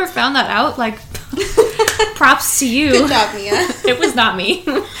know. Whoever found that out, like, props to you. Good job, Mia. It was not me.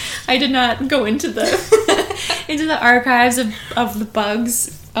 I did not go into the archives of the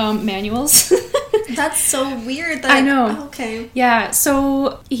bugs manuals. That's so weird. I know. Oh, okay. Yeah.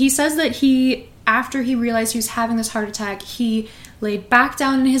 So he says that after he realized he was having this heart attack, he laid back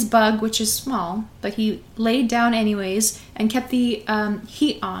down in his bug, which is small, but he laid down anyways and kept the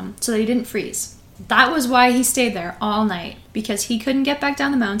heat on so that he didn't freeze. That was why he stayed there all night, because he couldn't get back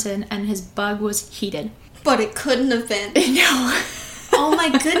down the mountain and his bug was heated. But it couldn't have been. No. Oh my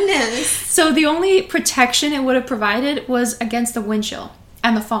goodness. So the only protection it would have provided was against the wind chill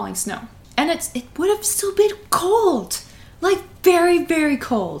and the falling snow. And it would have still been cold. Like, very, very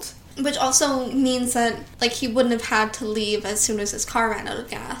cold. Which also means that, like, he wouldn't have had to leave as soon as his car ran out of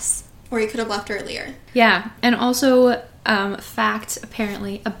gas. Or he could have left earlier. Yeah, and also, fact,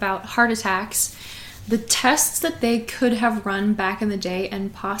 apparently, about heart attacks. The tests that they could have run back in the day,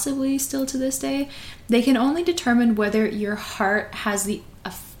 and possibly still to this day, they can only determine whether your heart has the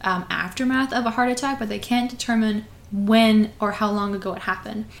aftermath of a heart attack, but they can't determine when or how long ago it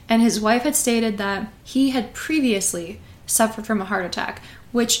happened. And his wife had stated that he had previously suffered from a heart attack,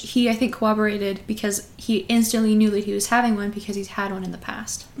 which he, I think, corroborated because he instantly knew that he was having one because he's had one in the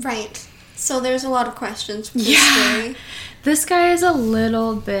past. Right. So there's a lot of questions for this story. This guy is a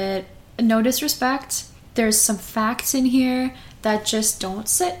little bit, no disrespect, there's some facts in here that just don't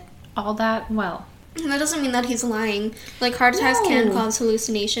sit all that well. And that doesn't mean that he's lying. Like, heart attacks can No. cause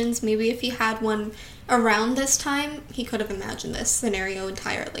hallucinations. Maybe if he had one around this time, he could have imagined this scenario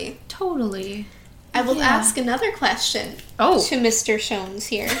entirely. Totally. I will Yeah. ask another question Oh. to Mr. Shones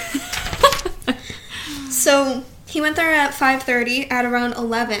here. So, he went there at 5:30. At around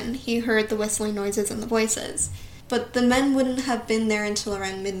 11, he heard the whistling noises and the voices. But the men wouldn't have been there until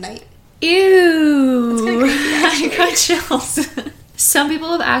around midnight. Ew. That's kinda creepy, actually. I got chills. Some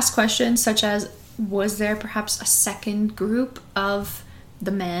people have asked questions such as, was there perhaps a second group of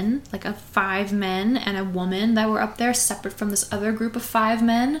the men, like of 5 men and a woman that were up there separate from this other group of 5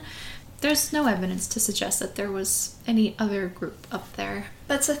 men? There's no evidence to suggest that there was any other group up there.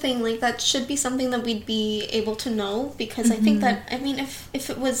 That's the thing, like, that should be something that we'd be able to know, because I think that, I mean, if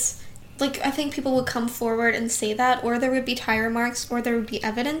it was, like, I think people would come forward and say that, or there would be tire marks, or there would be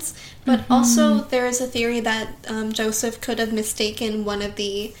evidence, but also there is a theory that Joseph could have mistaken one of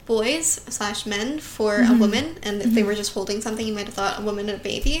the boys / men for a woman, and if they were just holding something, you might have thought a woman and a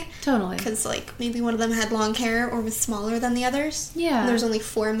baby. Totally. Because, like, maybe one of them had long hair or was smaller than the others. Yeah. And there's only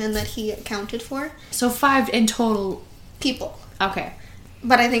 4 men that he accounted for. So 5 in total. People. Okay.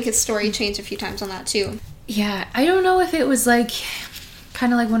 But I think his story changed a few times on that, too. Yeah, I don't know if it was like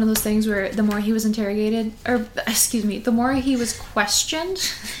kind of like one of those things where the more he was interrogated, or excuse me, the more he was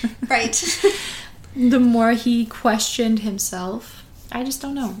questioned, Right. the more he questioned himself. I just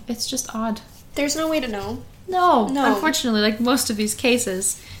don't know. It's just odd. There's no way to know. No, No. unfortunately, like most of these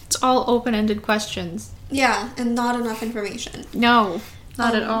cases, it's all open-ended questions. Yeah, and not enough information. No,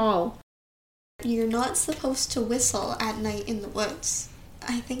 not at Um, all. You're not supposed to whistle at night in the woods.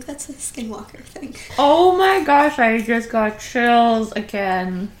 I think that's a skinwalker thing. Oh my gosh, I just got chills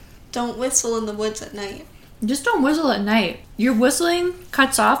again. Don't whistle in the woods at night. Just don't whistle at night. Your whistling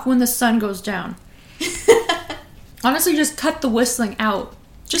cuts off when the sun goes down. Honestly, just cut the whistling out.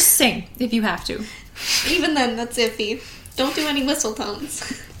 Just sing if you have to. Even then, that's iffy. Don't do any whistle tones.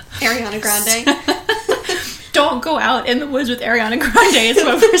 Ariana Grande. Don't go out in the woods with Ariana Grande is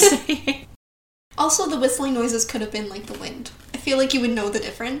what we're saying. Also, the whistling noises could have been like the wind. I feel like you would know the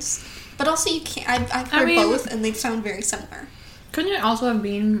difference. But also, you can't. I've heard both, and they sound very similar. Couldn't it also have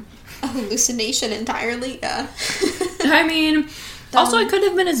been... A hallucination entirely? Yeah. I mean, also it could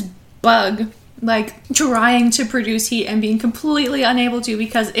have been his bug, like, trying to produce heat and being completely unable to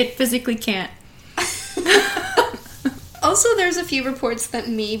because it physically can't. Also, there's a few reports that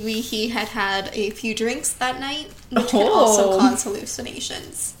maybe he had a few drinks that night, which Oh. can also cause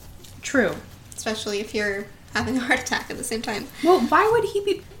hallucinations. True. Especially if you're having a heart attack at the same time. Well, why would he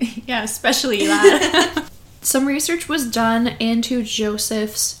be... Yeah, especially that. Some research was done into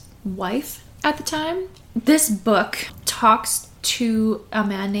Joseph's wife at the time. This book talks to a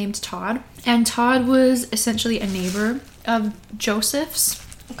man named Todd, and Todd was essentially a neighbor of Joseph's.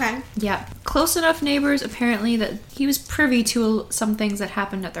 Okay. Yeah. Close enough neighbors, apparently, that he was privy to some things that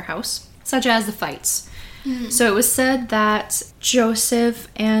happened at their house, such as the fights. So it was said that Joseph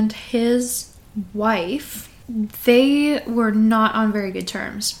and his wife, they were not on very good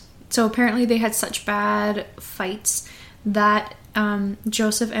terms. So apparently they had such bad fights that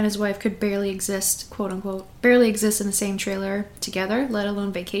Joseph and his wife could barely exist, quote unquote, barely exist in the same trailer together, let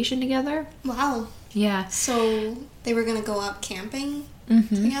alone vacation together. Wow. Yeah. So they were gonna go up camping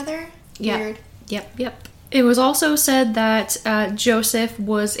together? Yeah. Weird. Yep. It was also said that Joseph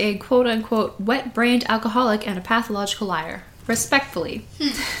was a quote unquote wet-brained alcoholic and a pathological liar. Respectfully.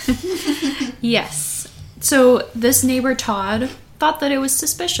 Yes. So this neighbor Todd thought that it was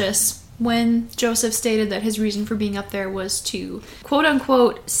suspicious when Joseph stated that his reason for being up there was to quote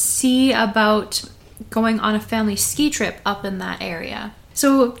unquote see about going on a family ski trip up in that area.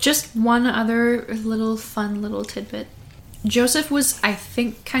 So just one other fun little tidbit. Joseph was, I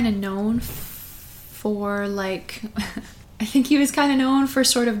think, kind of known for like, I think he was kind of known for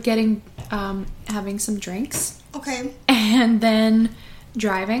sort of getting, having some drinks Okay. and then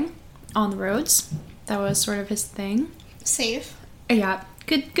driving on the roads. That was sort of his thing. Safe. Yeah,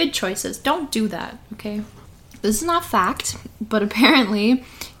 good choices. Don't do that, okay? This is not fact, but apparently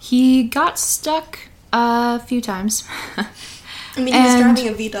he got stuck a few times. I mean, he was driving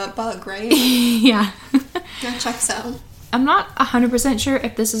a VDOT bug, right? Yeah. That checks out. I'm not 100% sure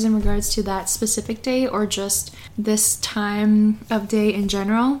if this is in regards to that specific day or just this time of day in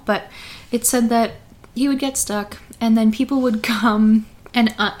general, but it said that he would get stuck and then people would come and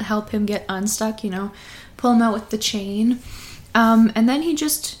help him get unstuck, pull him out with the chain, and then he'd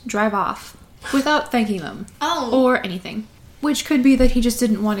just drive off without thanking them or anything, which could be that he just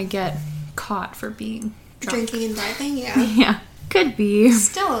didn't want to get caught for being drunk. Drinking and driving, yeah. Yeah, could be.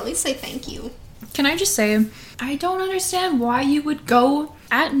 Still, at least say thank you. Can I just say, I don't understand why you would go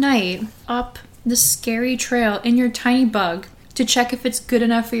at night up the scary trail in your tiny bug to check if it's good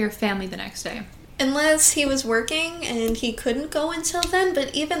enough for your family the next day. Unless he was working and he couldn't go until then,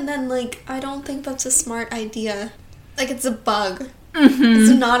 but even then, like, I don't think that's a smart idea. Like, it's a bug.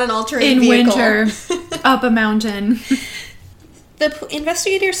 It's not an all-terrain vehicle. In winter, up a mountain. The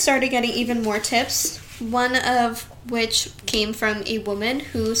investigators started getting even more tips, one of which came from a woman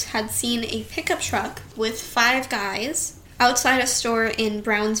who had seen a pickup truck with 5 guys outside a store in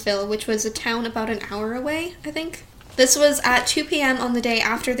Brownsville, which was a town about an hour away, I think. This was at 2 p.m. on the day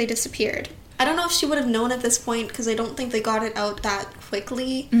after they disappeared. I don't know if she would have known at this point, because I don't think they got it out that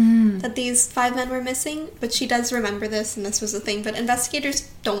quickly that these 5 men were missing, but she does remember this, and this was the thing. But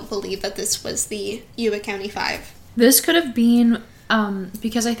investigators don't believe that this was the Yuba County 5. This could have been,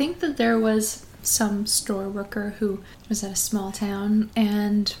 because I think that there was some store worker who was at a small town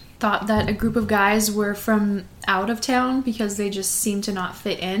and thought that a group of guys were from out of town because they just seemed to not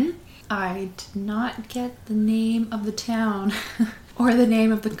fit in. I did not get the name of the town or the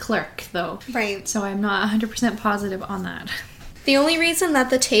name of the clerk, though. Right. So I'm not 100% positive on that. The only reason that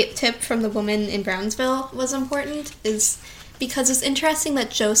the tip from the woman in Brownsville was important is because it's interesting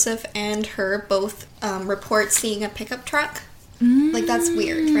that Joseph and her both report seeing a pickup truck. Like, that's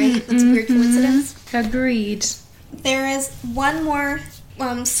weird, right? That's a weird coincidence. Agreed. There is one more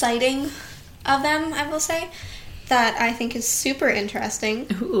sighting of them, I will say, that I think is super interesting.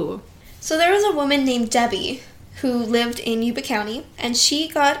 Ooh. So there was a woman named Debbie who lived in Yuba County, and she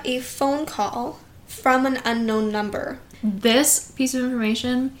got a phone call from an unknown number. This piece of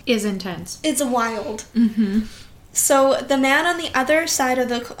information is intense. It's wild. So the man on the other side of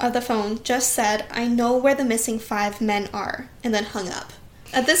the phone just said, "I know where the missing 5 men are," and then hung up.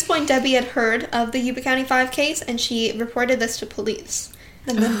 At this point, Debbie had heard of the Yuba County 5 case, and she reported this to police.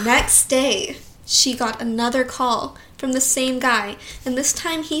 Then the next day, she got another call from the same guy, and this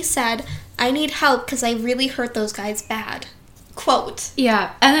time he said, "I need help because I really hurt those guys bad." Quote.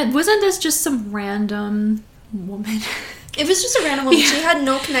 Yeah, and wasn't this just some random woman? It was just a random woman. Yeah. She had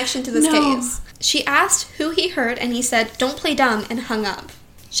no connection to this case. She asked who he heard, and he said, "Don't play dumb," and hung up.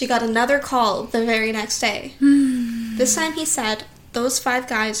 She got another call the very next day. This time he said, "Those 5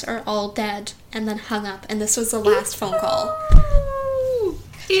 guys are all dead," and then hung up, and this was the last phone call.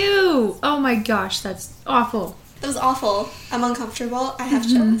 Ew! Oh my gosh, that's awful. It was awful. I'm uncomfortable. I have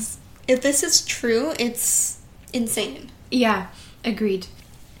chills. If this is true, it's insane. Yeah, agreed.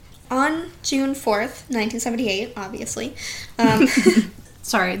 On June 4th, 1978, obviously.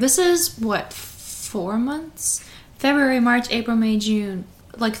 Sorry, this is, what, 4 months? February, March, April, May, June.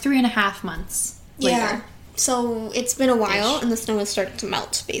 Like 3.5 months later. Yeah. So it's been a while, and the snow has started to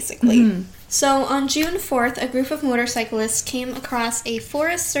melt, basically. So on June 4th, a group of motorcyclists came across a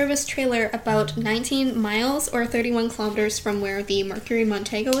Forest Service trailer about 19 miles or 31 kilometers from where the Mercury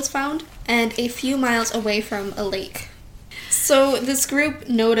Montego was found, and a few miles away from a lake. So this group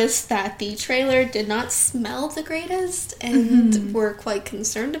noticed that the trailer did not smell the greatest and were quite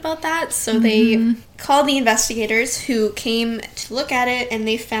concerned about that. So they called the investigators, who came to look at it, and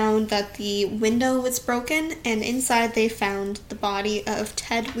they found that the window was broken, and inside they found the body of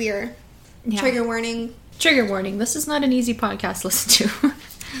Ted Weir. Yeah. Trigger warning. Trigger warning. This is not an easy podcast to listen to.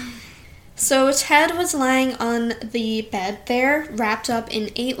 So Ted was lying on the bed there, wrapped up in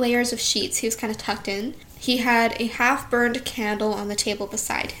 8 layers of sheets. He was kind of tucked in. He had a half-burned candle on the table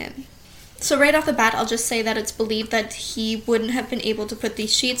beside him. So right off the bat, I'll just say that it's believed that he wouldn't have been able to put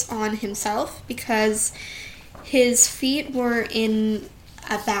these sheets on himself because his feet were in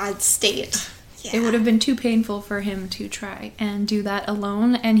a bad state. Yeah. It would have been too painful for him to try and do that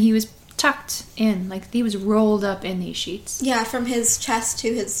alone, and he was tucked in, like he was rolled up in these sheets. Yeah, from his chest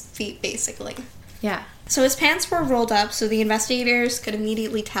to his feet, basically. Yeah. So his pants were rolled up, so the investigators could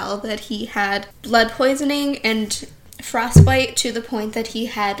immediately tell that he had blood poisoning and frostbite to the point that he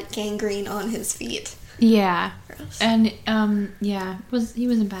had gangrene on his feet. Yeah. Gross. And, he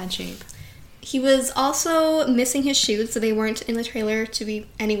was in bad shape. He was also missing his shoes, so they weren't in the trailer to be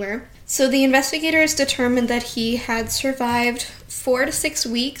anywhere. So the investigators determined that he had survived 4 to 6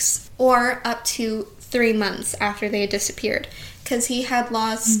 weeks or up to 3 months after they had disappeared, because he had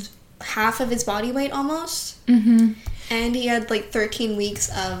lost half of his body weight almost, and he had like 13 weeks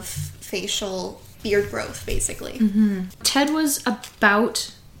of facial beard growth, basically. Ted was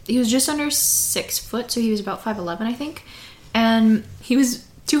he was just under 6 foot, so he was about 5'11", I think, and he was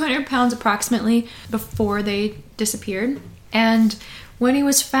 200 pounds approximately before they disappeared, and when he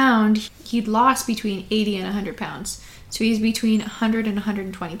was found, he'd lost between 80 and 100 pounds. So he's between 100 and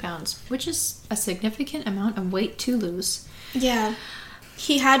 120 pounds, which is a significant amount of weight to lose. Yeah.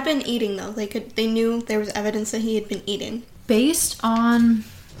 He had been eating, though. They knew there was evidence that he had been eating. Based on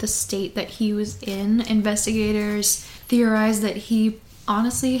the state that he was in, investigators theorized that he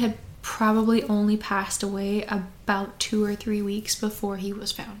honestly had probably only passed away about 2 or 3 weeks before he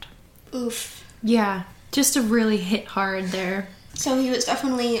was found. Oof. Yeah, just to really hit hard there. So he was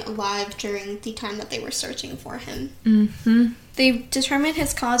definitely alive during the time that they were searching for him. Mm-hmm. They determined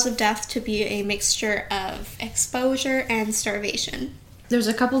his cause of death to be a mixture of exposure and starvation. There's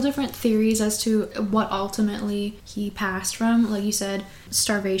a couple different theories as to what ultimately he passed from. Like you said,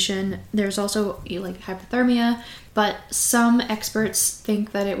 starvation. There's also like hypothermia, but some experts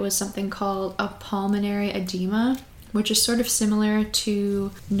think that it was something called a pulmonary edema, which is sort of similar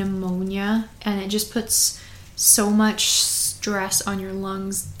to pneumonia, and it just puts so much stress on your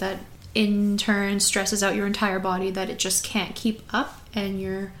lungs that in turn stresses out your entire body that it just can't keep up and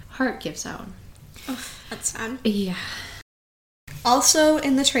your heart gives out. Oh, that's sad. Yeah. Also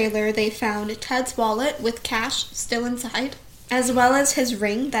in the trailer, they found Ted's wallet with cash still inside, as well as his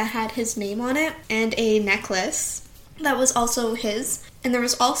ring that had his name on it, and a necklace that was also his. And there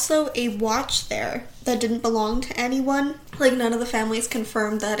was also a watch there that didn't belong to anyone. Like, none of the families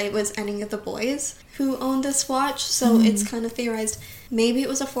confirmed that it was any of the boys who owned this watch, so it's kind of theorized maybe it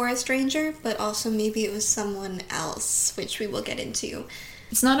was a forest ranger, but also maybe it was someone else, which we will get into.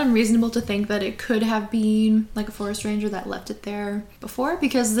 It's not unreasonable to think that it could have been like a forest ranger that left it there before,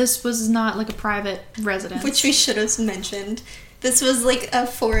 because this was not like a private residence. Which we should have mentioned. This was like a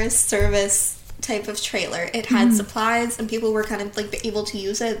Forest Service type of trailer. It had supplies, and people were kind of like able to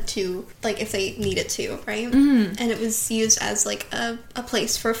use it to, like, if they needed to, right? And it was used as like a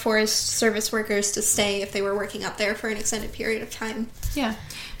place for Forest Service workers to stay if they were working up there for an extended period of time. Yeah.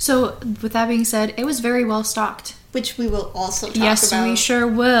 So with that being said, it was very well stocked. Which we will also talk yes, about. Yes, we sure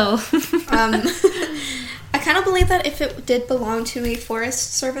will. I kind of believe that if it did belong to a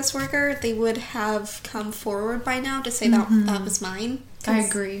Forest Service worker, they would have come forward by now to say that that was mine. I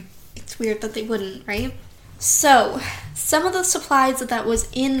agree. It's weird that they wouldn't, right? So, some of the supplies that was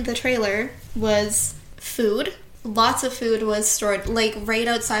in the trailer was food. Lots of food was stored, like, right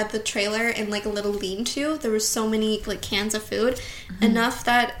outside the trailer in, like, a little lean-to. There was so many, like, cans of food. Enough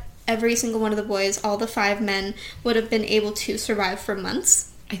that every single one of the boys, all the 5 men, would have been able to survive for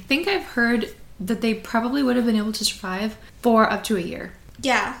months. I think I've heard that they probably would have been able to survive for up to a year.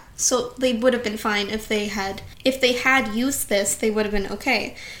 Yeah, so they would have been fine if they had used this, they would have been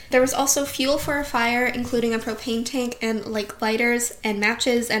okay. There was also fuel for a fire, including a propane tank and like lighters and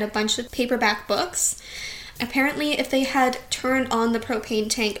matches and a bunch of paperback books. Apparently, if they had turned on the propane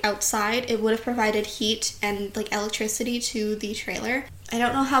tank outside, it would have provided heat and like electricity to the trailer. I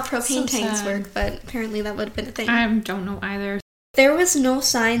don't know how propane tanks work, but apparently that would have been a thing. I don't know either. There was no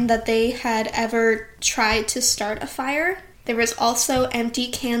sign that they had ever tried to start a fire. There was also empty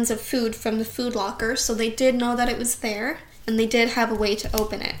cans of food from the food locker, so they did know that it was there, and they did have a way to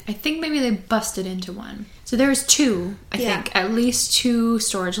open it. I think maybe they busted into one. So there was 2, I think, at least 2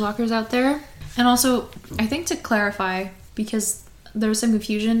 storage lockers out there. And also, I think to clarify, because there was some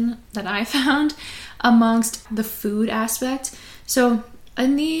confusion that I found amongst the food aspect. So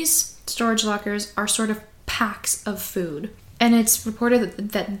in these storage lockers are sort of packs of food. And it's reported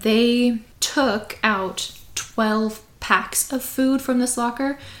that they took out 12 packs of food from this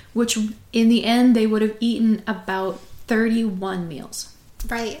locker, which in the end they would have eaten about 31 meals.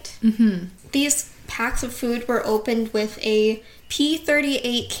 Right. These packs of food were opened with a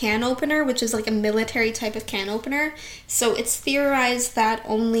P38 can opener, which is like a military type of can opener. So it's theorized that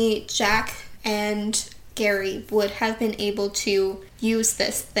only Jack and Gary would have been able to use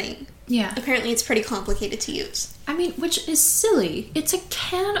this thing. Yeah. Apparently it's pretty complicated to use. I mean, which is silly. It's a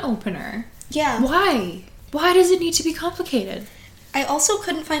can opener. Yeah. Why? Why does it need to be complicated? I also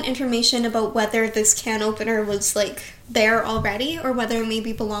couldn't find information about whether this can opener was, like, there already or whether it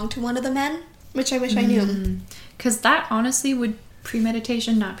maybe belonged to one of the men, which I wish I knew. Because that honestly would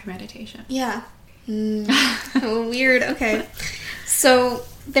premeditation, not premeditation. Yeah. Oh, weird. Okay. So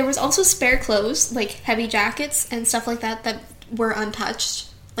there was also spare clothes, like heavy jackets and stuff like that that were untouched.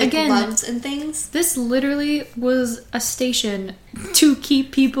 Like Again, gloves and things. This literally was a station to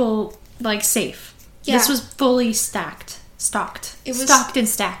keep people, like, safe. Yeah. This was fully stocked. It was stocked and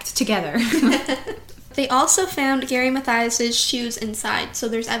stacked together. They also found Gary Mathias's shoes inside, so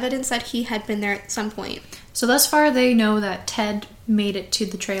there's evidence that he had been there at some point. So thus far, they know that Ted made it to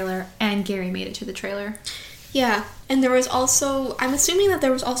the trailer and Gary made it to the trailer. Yeah, and there was also, I'm assuming that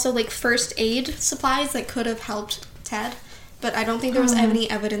there was also, like, first aid supplies that could have helped Ted, but I don't think there was any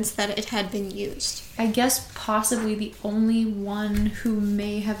evidence that it had been used. I guess possibly the only one who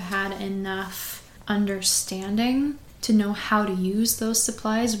may have had enough understanding to know how to use those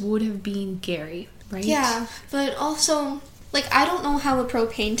supplies would have been Gary, right? Yeah, but also Like, I don't know how a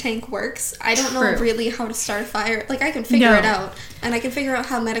propane tank works. I don't know True. really how to start a fire. Like, I can figure No. it out. And I can figure out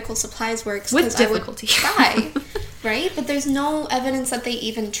how medical supplies works. With 'cause difficulty. I would try, right? But there's no evidence that they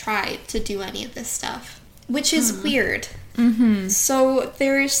even tried to do any of this stuff. Which is weird. Mm-hmm. So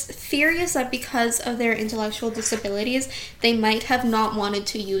there's theories that because of their intellectual disabilities, they might have not wanted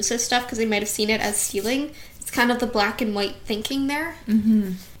to use this stuff because they might have seen it as stealing. It's kind of the black and white thinking there.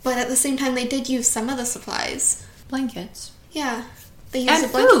 Mm-hmm. But at the same time, they did use some of the supplies. Blankets. Yeah. They used And the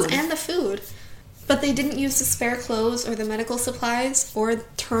blankets food. and the food. But they didn't use the spare clothes or the medical supplies or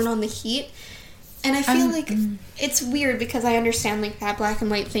turn on the heat. And I feel like it's weird because I understand like that black and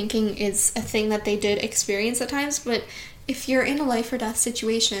white thinking is a thing that they did experience at times, but if you're in a life or death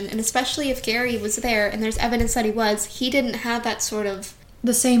situation, and especially if Gary was there and there's evidence that he didn't have that sort of...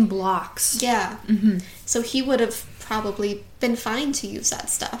 The same blocks. Yeah. Mm-hmm. So he would have probably been fine to use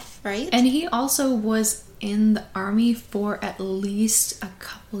that stuff, right? And he also was in the army for at least a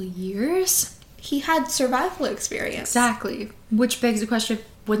couple years. He had survival experience. Exactly. Which begs the question,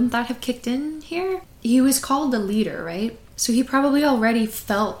 wouldn't that have kicked in here? He was called the leader, right? So he probably already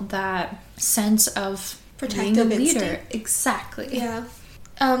felt that sense of being a Protective leader. instinct. Exactly. Yeah.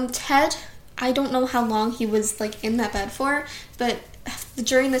 Ted, I don't know how long he was like in that bed for, but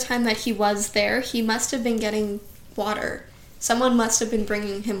during the time that he was there, he must have been getting water. Someone must have been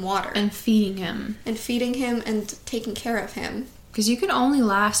bringing him water. And feeding him. And feeding him and taking care of him. Because you can only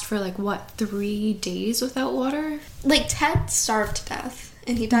last for 3 days without water? Like, Ted starved to death,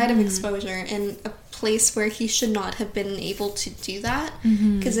 and he died of exposure in a place where he should not have been able to do that,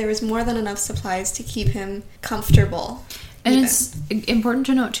 because there was more than enough supplies to keep him comfortable. And even. it's important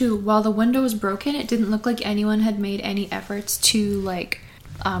to note, too, while the window was broken, it didn't look like anyone had made any efforts to,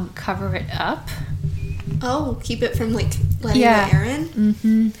 cover it up. Oh, keep it from, letting the air in?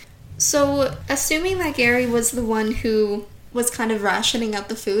 Mm-hmm. So, assuming that Gary was the one who was kind of rationing out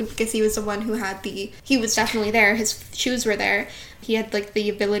the food, because he was the one who had he was definitely there, his shoes were there, he had, the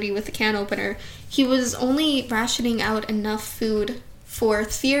ability with the can opener, he was only rationing out enough food for,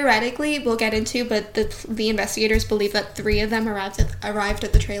 theoretically, we'll get into, but the investigators believe that 3 of them arrived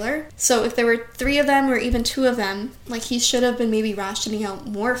at the trailer. So if there were 3 of them, or even 2 of them, he should have been maybe rationing out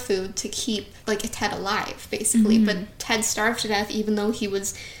more food to keep, Ted alive, basically. Mm-hmm. But Ted starved to death even though he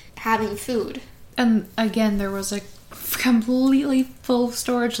was having food. And again, there was a completely full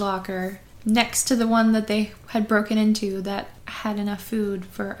storage locker next to the one that they had broken into that had enough food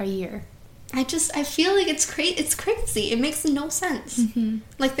for a year. I feel like it's crazy. It makes no sense. Mm-hmm.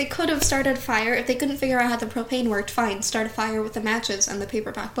 They could have started a fire. If they couldn't figure out how the propane worked, fine. Start a fire with the matches and the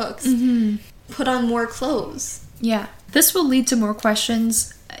paperback books. Mm-hmm. Put on more clothes. Yeah. This will lead to more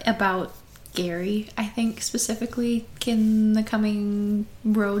questions about Gary, I think, specifically in the coming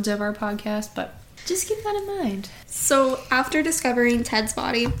roads of our podcast, but just keep that in mind. So, after discovering Ted's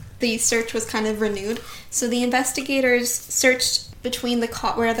body, the search was kind of renewed. So, the investigators searched between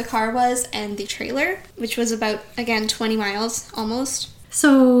where the car was and the trailer, which was about, again, 20 miles, almost.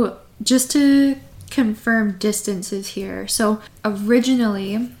 So, just to confirm distances here. So,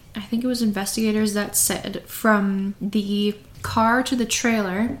 originally, I think it was investigators that said from the car to the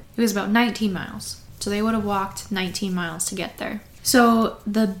trailer, it was about 19 miles. So, they would have walked 19 miles to get there. So,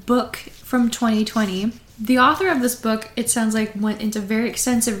 the book from 2020, the author of this book, it sounds like, went into very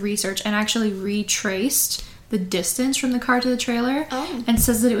extensive research and actually retraced the distance from the car to the trailer and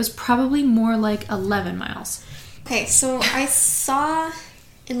says that it was probably more like 11 miles. Okay, so I saw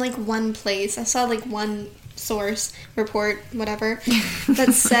in one place, one source, report, whatever,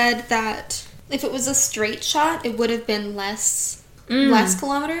 that said that if it was a straight shot, it would have been less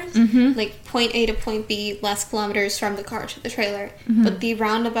kilometers, point A to point B, less kilometers from the car to the trailer. But the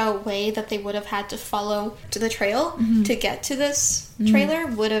roundabout way that they would have had to follow to the trail to get to this trailer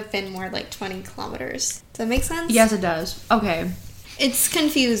would have been more like 20 kilometers. Does that make sense? Yes, it does. Okay. It's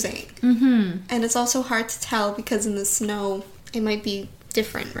confusing. And it's also hard to tell because in the snow, it might be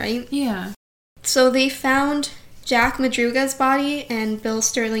different, right? Yeah. So they found Jack Madruga's body and Bill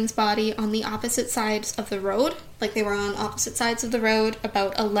Sterling's body on the opposite sides of the road. They were on opposite sides of the road,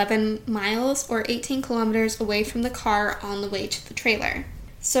 about 11 miles or 18 kilometers away from the car on the way to the trailer.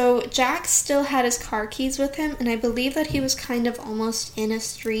 So Jack still had his car keys with him, and I believe that he was kind of almost in a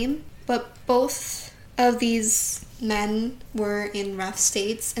stream. But both of these men were in rough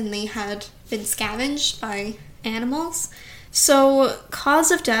states, and they had been scavenged by animals. So, cause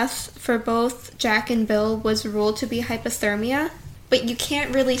of death for both Jack and Bill was ruled to be hypothermia, but you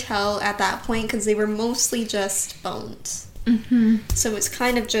can't really tell at that point because they were mostly just bones. So it's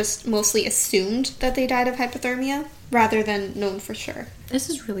kind of just mostly assumed that they died of hypothermia rather than known for sure. This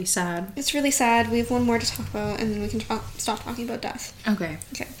is really sad. It's really sad. We have one more to talk about, and then we can stop talking about death. Okay.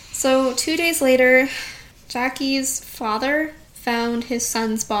 So 2 days later, Jackie's father found his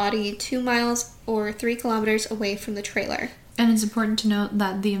son's body 2 miles or 3 kilometers away from the trailer. And it's important to note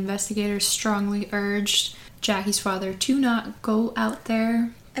that the investigators strongly urged Jackie's father to not go out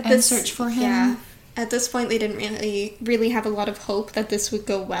there and search for him. Yeah. At this point, they didn't really have a lot of hope that this would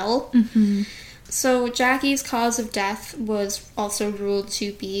go well. So Jackie's cause of death was also ruled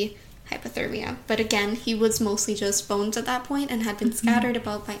to be hypothermia. But again, he was mostly just bones at that point and had been scattered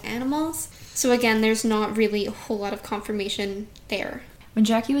about by animals. So again, there's not really a whole lot of confirmation there. When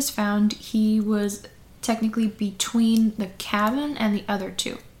Jackie was found, he was technically between the cabin and the other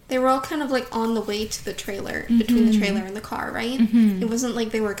two. They were all kind of like on the way to the trailer, between the trailer and the car, right? It wasn't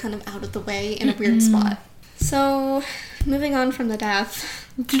like they were kind of out of the way in a weird spot. So, moving on from the death.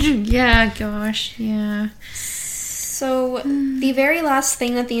 Yeah, gosh, yeah. So, the very last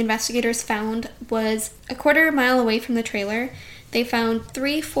thing that the investigators found was a 1/4 mile away from the trailer. They found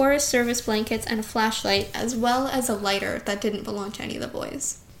 3 Forest Service blankets and a flashlight, as well as a lighter that didn't belong to any of the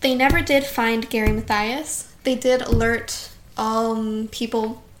boys. They never did find Gary Mathias. They did alert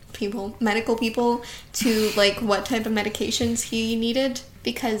medical people to like what type of medications he needed,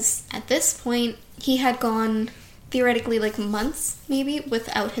 because at this point he had gone theoretically like months maybe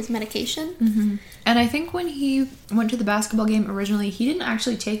without his medication. And I think when he went to the basketball game originally, he didn't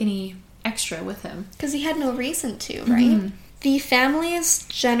actually take any extra with him because he had no reason to, right? The families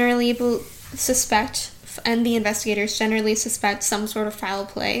generally suspect, and the investigators generally suspect, some sort of foul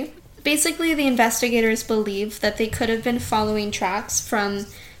play. Basically, the investigators believe that they could have been following tracks from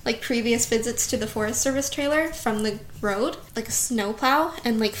like previous visits to the Forest Service trailer from the road, like a snowplow,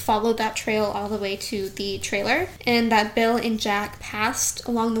 and like followed that trail all the way to the trailer, and that Bill and Jack passed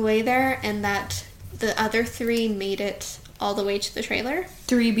along the way there, and that the other 3 made it all the way to the trailer.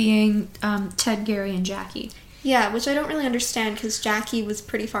 3 being Ted, Gary, and Jackie. Yeah, which I don't really understand because Jackie was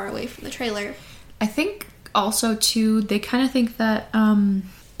pretty far away from the trailer. I think also too, they kind of think that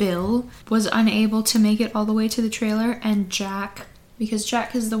Bill was unable to make it all the way to the trailer, and Jack, because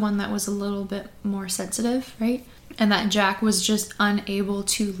Jack is the one that was a little bit more sensitive, right? And that Jack was just unable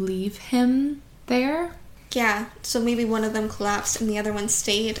to leave him there. Yeah, so maybe one of them collapsed and the other one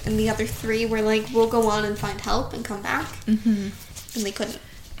stayed, and the other 3 were like, we'll go on and find help and come back. And they couldn't.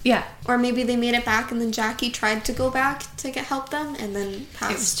 Yeah. Or maybe they made it back and then Jackie tried to go back to help them and then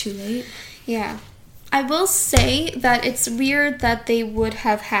passed. It was too late. Yeah. I will say that it's weird that they would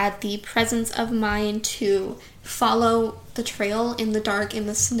have had the presence of mind to follow the trail in the dark in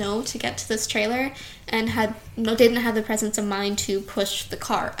the snow to get to this trailer and didn't have the presence of mind to push the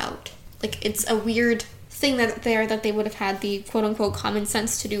car out. Like, it's a weird thing that they would have had the quote-unquote common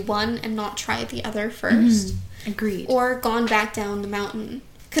sense to do one and not try the other first. Agreed. Or gone back down the mountain.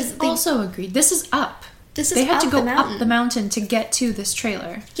 Also agreed. This is up. They had to go up the mountain to get to this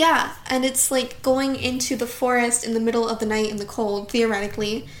trailer. Yeah, and it's like going into the forest in the middle of the night in the cold,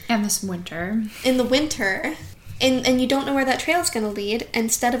 theoretically. And this winter. In the winter. And you don't know where that trail's going to lead.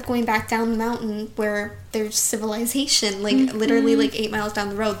 Instead of going back down the mountain where there's civilization, like literally like 8 miles down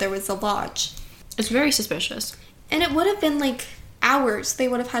the road, there was a lodge. It's very suspicious. And it would have been like hours they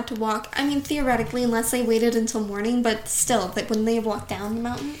would have had to walk. I mean, theoretically, unless they waited until morning, but still, wouldn't they have walked down the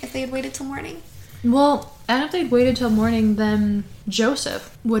mountain if they had waited till morning? Well, and if they'd waited till morning, then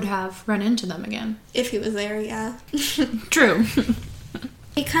Joseph would have run into them again. If he was there, yeah. True.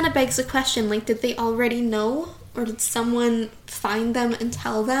 It kind of begs the question, like, did they already know? Or did someone find them and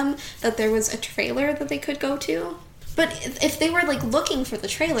tell them that there was a trailer that they could go to? But if they were, like, looking for the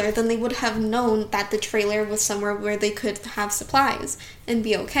trailer, then they would have known that the trailer was somewhere where they could have supplies and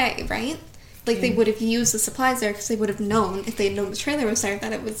be okay, right? Like, they would have used the supplies there because they would have known, if they had known the trailer was there,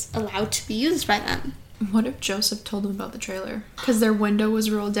 that it was allowed to be used by them. What if Joseph told them about the trailer? Because their window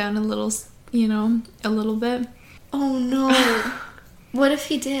was rolled down a little, a little bit. Oh, no. What if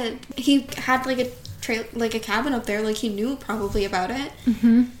he did? He had, like, a cabin up there, like, he knew probably about it.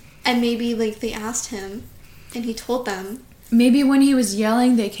 And maybe, like, they asked him, and he told them. Maybe when he was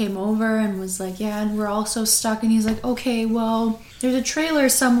yelling, they came over and was like, yeah, and we're all so stuck. And he's like, okay, well, there's a trailer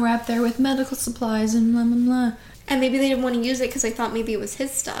somewhere up there with medical supplies and blah, blah, blah. And maybe they didn't want to use it because they thought maybe it was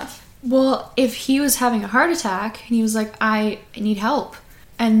his stuff. Well, if he was having a heart attack and he was like, I need help,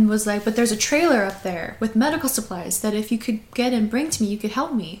 and was like, but there's a trailer up there with medical supplies that if you could get and bring to me, you could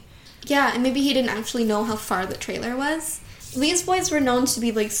help me. Yeah, and maybe he didn't actually know how far the trailer was. These boys were known to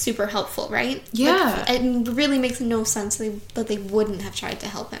be, like, super helpful, right? Yeah. Like, it really makes no sense that they wouldn't have tried to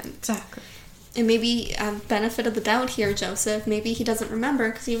help him. Exactly. And maybe benefit of the doubt here, Joseph. Maybe he doesn't remember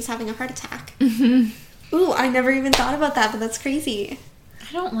because he was having a heart attack. Ooh, I never even thought about that, but that's crazy.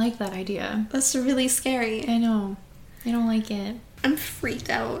 I don't like that idea. That's really scary. I know. I don't like it. I'm freaked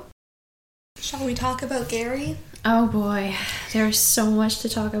out. Shall we talk about Gary? Oh boy, there's so much to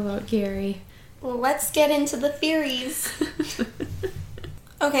talk about Gary. Well, let's get into the theories.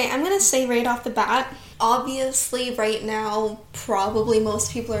 Okay, I'm going to say right off the bat, obviously right now, probably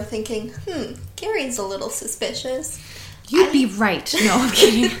most people are thinking, Gary's a little suspicious. You'd be right. No, I'm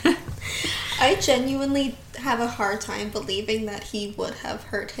kidding. I genuinely have a hard time believing that he would have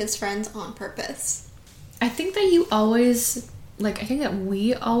hurt his friends on purpose. I think that you always, I think that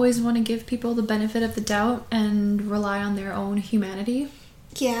we always want to give people the benefit of the doubt and rely on their own humanity.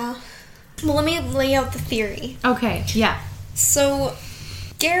 Yeah. Well, let me lay out the theory. Okay, yeah. So,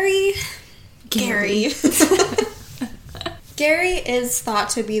 Gary is thought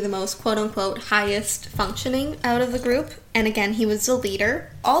to be the most quote-unquote highest functioning out of the group. And again, he was the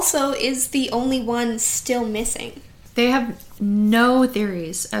leader. Also is the only one still missing. They have no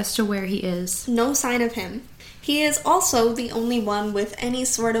theories as to where he is. No sign of him. He is also the only one with any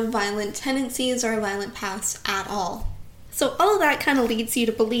sort of violent tendencies or violent past at all. So all of that kind of leads you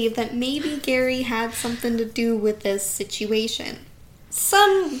to believe that maybe Gary had something to do with this situation.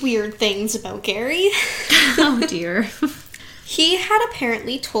 Some weird things about Gary. Oh dear. He had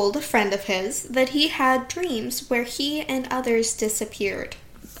apparently told a friend of his that he had dreams where he and others disappeared.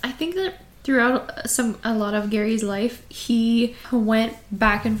 I think that throughout a lot of Gary's life, he went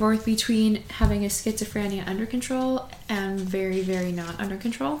back and forth between having his schizophrenia under control and very, very not under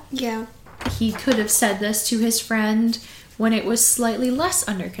control. Yeah. He could have said this to his friend when it was slightly less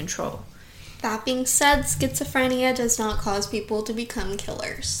under control. That being said, schizophrenia does not cause people to become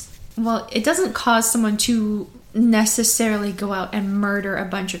killers. Well, it doesn't cause someone to necessarily go out and murder a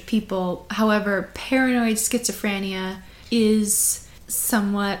bunch of people. However, paranoid schizophrenia is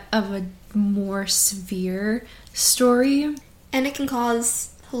somewhat of a more severe story. And it can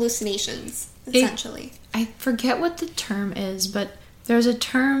cause hallucinations, essentially. I forget what the term is, but there's a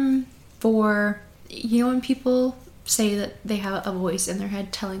term for, when people say that they have a voice in their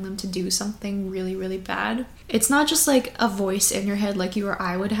head telling them to do something really, really bad. It's not just like a voice in your head like you or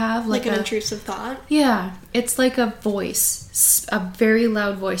I would have. Like an intrusive thought? Yeah. It's like a voice, a very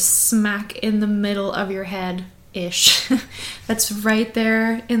loud voice smack in the middle of your head-ish. That's right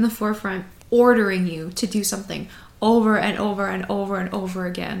there in the forefront, ordering you to do something over and over and over and over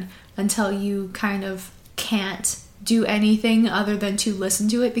again until you kind of can't do anything other than to listen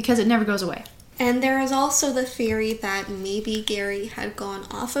to it because it never goes away. And there is also the theory that maybe Gary had gone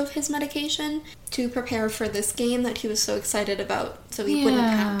off of his medication to prepare for this game that he was so excited about, so he wouldn't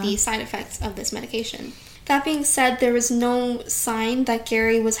have the side effects of this medication. That being said, there was no sign that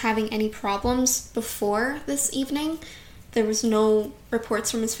Gary was having any problems before this evening. There was no reports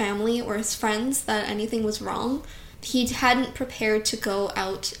from his family or his friends that anything was wrong. He hadn't prepared to go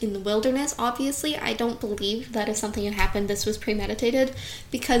out in the wilderness, obviously. I don't believe that if something had happened, this was premeditated,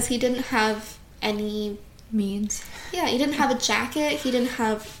 because he didn't have any means. Yeah, he didn't have a jacket.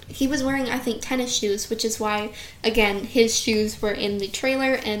 He was wearing, I think, tennis shoes, which is why, again, his shoes were in the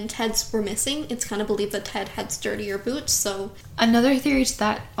trailer and Ted's were missing. It's kind of believed that Ted had sturdier boots, so... Another theory to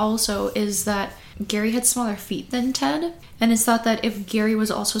that also is that Gary had smaller feet than Ted, and it's thought that if Gary was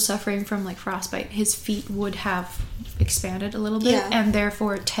also suffering from, frostbite, his feet would have expanded a little bit, and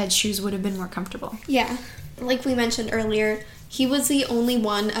therefore Ted's shoes would have been more comfortable. Yeah. Like we mentioned earlier, he was the only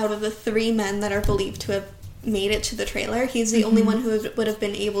one out of the 3 men that are believed to have made it to the trailer. He's the only one who would have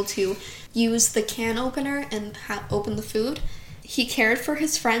been able to use the can opener and open the food. He cared for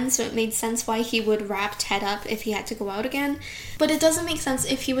his friends, so it made sense why he would wrap Ted up if he had to go out again. But it doesn't make sense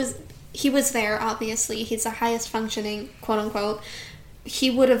if he was there, obviously. He's the highest functioning, quote-unquote. He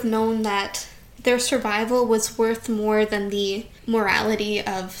would have known that their survival was worth more than the morality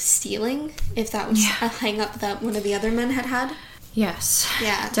of stealing, if that was a hang-up that one of the other men had. Yes.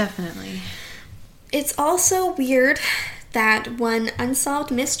 Yeah. Definitely. It's also weird that when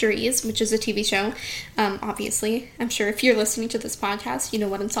Unsolved Mysteries, which is a TV show, obviously, I'm sure if you're listening to this podcast, you know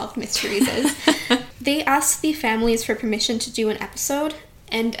what Unsolved Mysteries is, they asked the families for permission to do an episode,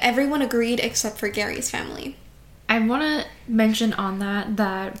 and everyone agreed except for Gary's family. I want to mention on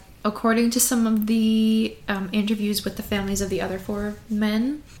that according to some of the interviews with the families of the other 4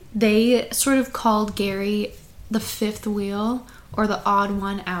 men, they sort of called Gary the fifth wheel or the odd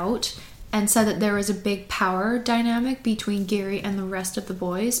one out, and said that there was a big power dynamic between Gary and the rest of the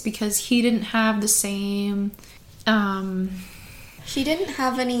boys because he didn't have the same He didn't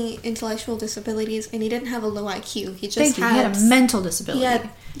have any intellectual disabilities, and he didn't have a low IQ. He just Thank you. He had a mental disability.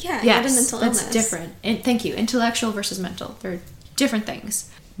 He had a mental illness. That's different. And thank you. Intellectual versus mental. They're different things.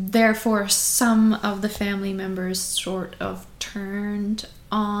 Therefore, some of the family members sort of turned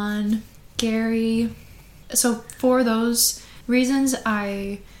on Gary. So for those reasons,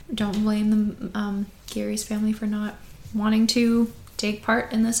 I don't blame Gary's family for not wanting to take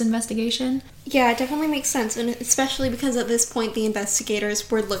part in this investigation. Yeah, it definitely makes sense, and especially because at this point the investigators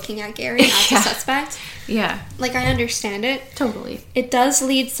were looking at Gary as a suspect. Yeah. Like, I understand it. Totally. It does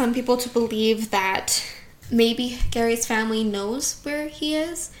lead some people to believe that maybe Gary's family knows where he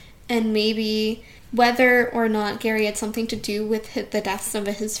is, and maybe whether or not Gary had something to do with the deaths of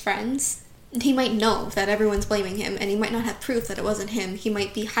his friends, he might know that everyone's blaming him, and he might not have proof that it wasn't him. He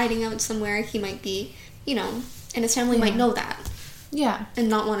might be hiding out somewhere. He might be, and his family might know that. Yeah. And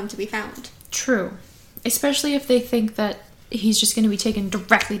not want him to be found. True. Especially if they think that he's just going to be taken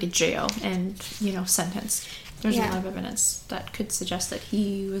directly to jail and, sentenced. There's a lot of evidence that could suggest that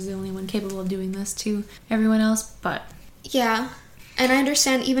he was the only one capable of doing this to everyone else, but... Yeah. And I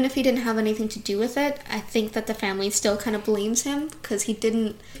understand, even if he didn't have anything to do with it, I think that the family still kind of blames him, because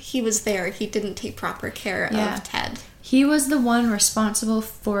he was there, he didn't take proper care of Ted. He was the one responsible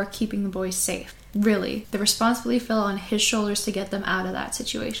for keeping the boys safe. Really. The responsibility fell on his shoulders to get them out of that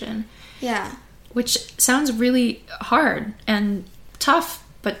situation. Yeah. Which sounds really hard and tough,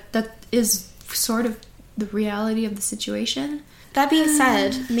 but that is sort of the reality of the situation. That being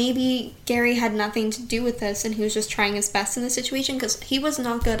said, maybe Gary had nothing to do with this and he was just trying his best in the situation, because he was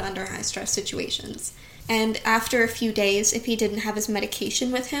not good under high-stress situations. And after a few days, if he didn't have his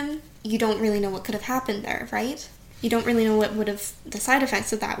medication with him, you don't really know what could have happened there, right? You don't really know what the side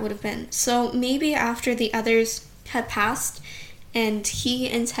effects of that would have been. So maybe after the others had passed and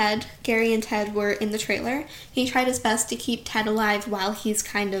Gary and Ted were in the trailer, he tried his best to keep Ted alive while he's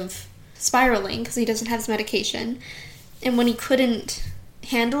kind of spiraling because he doesn't have his medication. And when he couldn't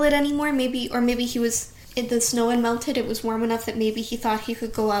handle it anymore, maybe the snow had melted, it was warm enough that maybe he thought he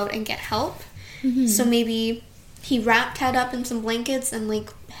could go out and get help. Mm-hmm. So maybe he wrapped Ted up in some blankets and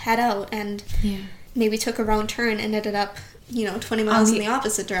head out and... Yeah. Maybe took a wrong turn and ended up, 20 miles in the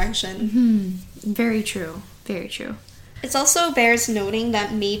opposite direction. Mm-hmm. Very true. Very true. It also bears noting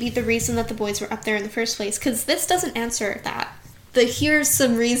that maybe the reason that the boys were up there in the first place, because this doesn't answer that. Here's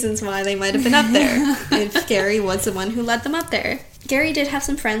some reasons why they might have been up there, if Gary was the one who led them up there. Gary did have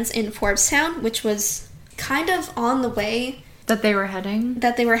some friends in Forbestown, which was kind of on the way... That they were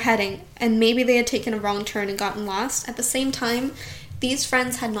heading. And maybe they had taken a wrong turn and gotten lost. At the same time... These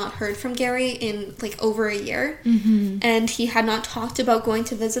friends had not heard from Gary in, over a year. Mm-hmm. And he had not talked about going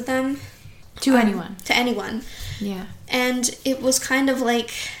to visit them. To anyone. To anyone. Yeah. And it was kind of like,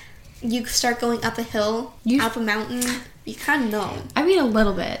 you start going up a hill, up a mountain, you kind of know. I mean, a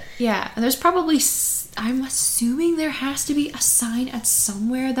little bit, yeah. And there's probably, I'm assuming there has to be a sign at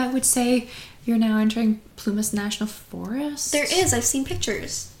somewhere that would say, you're now entering Plumas National Forest. There is, I've seen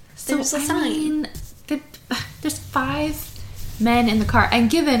pictures. There's a sign. I mean, there's 5... men in the car, and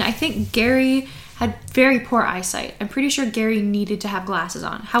given I think Gary had very poor eyesight, I'm pretty sure Gary needed to have glasses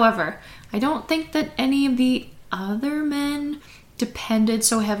on. However, I don't think that any of the other men depended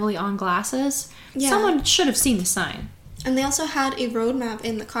so heavily on glasses. Yeah. Someone should have seen the sign. And they also had a road map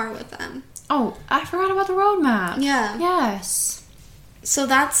in the car with them. Oh, I forgot about the road map. Yeah. Yes. So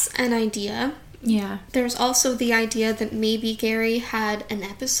that's an idea. Yeah. There's also the idea that maybe Gary had an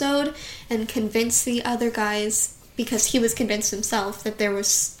episode and convinced the other guys, because he was convinced himself that there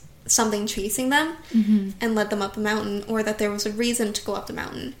was something chasing them and led them up a mountain, or that there was a reason to go up the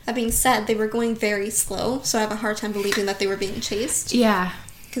mountain. That being said, they were going very slow, so I have a hard time believing that they were being chased. Yeah.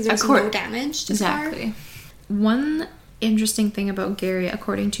 Because there was no damage to the car. Exactly. One interesting thing about Gary,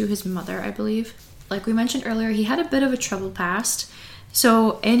 according to his mother, I believe, like we mentioned earlier, he had a bit of a troubled past.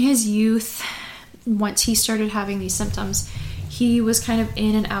 So in his youth, once he started having these symptoms, he was kind of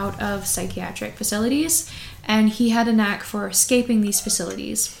in and out of psychiatric facilities, and he had a knack for escaping these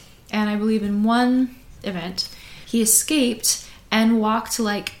facilities. And I believe in one event, he escaped and walked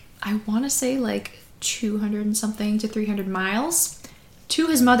I want to say 200 and something to 300 miles to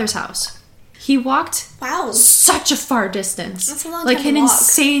his mother's house. He walked such a far distance. That's a long time to an walk.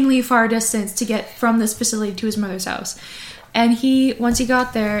 Insanely far distance to get from this facility to his mother's house. And once he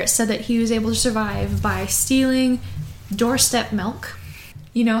got there, said that he was able to survive by stealing doorstep milk.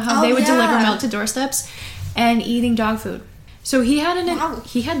 You know how they would deliver milk to doorsteps, and eating dog food. So he had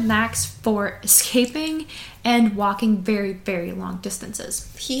he had knacks for escaping and walking very, very long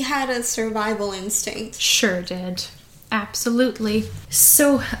distances. He had a survival instinct. Sure did. Absolutely.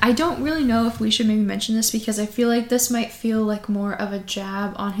 So I don't really know if we should maybe mention this because I feel like this might feel like more of a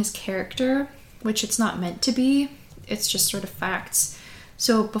jab on his character, which it's not meant to be. It's just sort of facts.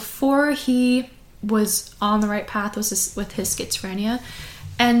 So before he was on the right path with his schizophrenia,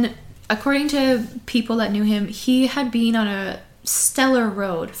 and according to people that knew him, he had been on a stellar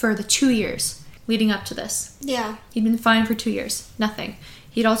road for the 2 years leading up to this. Yeah. He'd been fine for 2 years. Nothing.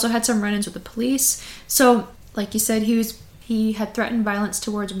 He'd also had some run-ins with the police. So, like you said, he had threatened violence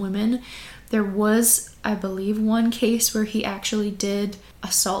towards women. There was, I believe, one case where he actually did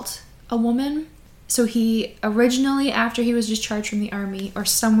assault a woman. So he originally, after he was discharged from the army, or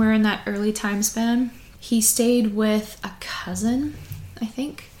somewhere in that early time span, he stayed with a cousin, I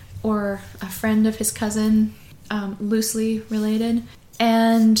think, or a friend of his cousin, loosely related.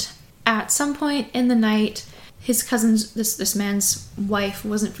 And at some point in the night, his cousin's, this man's wife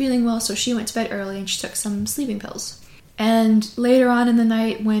wasn't feeling well, so she went to bed early and she took some sleeping pills. And later on in the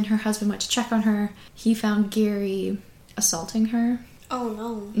night, when her husband went to check on her, he found Gary assaulting her. Oh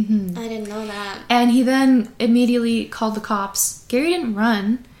no. Mm-hmm. I didn't know that. And he then immediately called the cops. Gary didn't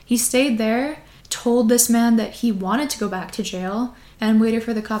run. He stayed there, told this man that he wanted to go back to jail, and waited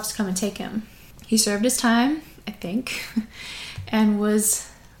for the cops to come and take him. He served his time, I think, and was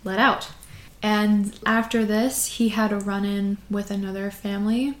let out. And after this, he had a run-in with another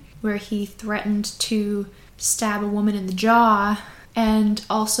family where he threatened to stab a woman in the jaw. And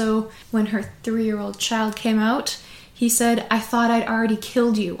also, when her 3-year-old child came out, he said, "I thought I'd already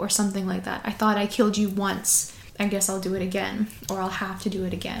killed you," or something like that. "I thought I killed you once. I guess I'll do it again, or I'll have to do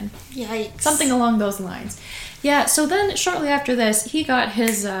it again." Yikes. Something along those lines. Yeah, so then shortly after this, he got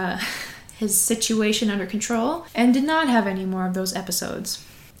his situation under control and did not have any more of those episodes,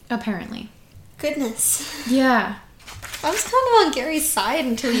 apparently. Goodness. Yeah. I was kind of on Gary's side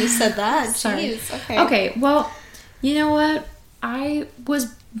until you said that. Sorry. Jeez. Okay. Okay, well, you know what? I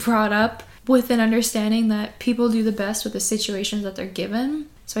was brought up with an understanding that people do the best with the situations that they're given.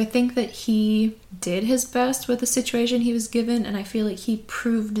 So I think that he did his best with the situation he was given, and I feel like he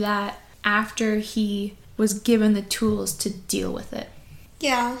proved that after he was given the tools to deal with it.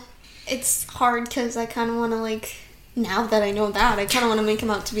 Yeah. It's hard because I kind of want to, now that I know that, I kind of want to make him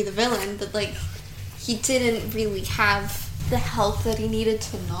out to be the villain, but, he didn't really have the help that he needed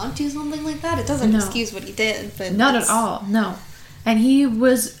to not do something like that. It doesn't excuse what he did, but... Not at all, no. And he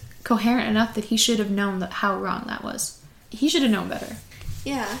was coherent enough that he should have known how wrong that was. He should have known better.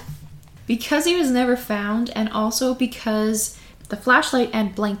 Yeah. Because he was never found, and also because the flashlight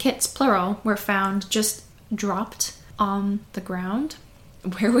and blankets, plural, were found just dropped on the ground,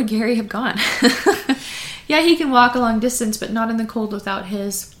 where would Gary have gone? Yeah, he can walk a long distance, but not in the cold without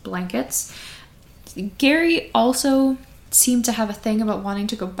his blankets. Gary also seemed to have a thing about wanting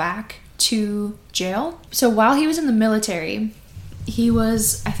to go back to jail. So while he was in the military, he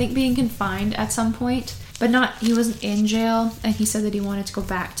was, I think, being confined at some point, but he wasn't in jail, and he said that he wanted to go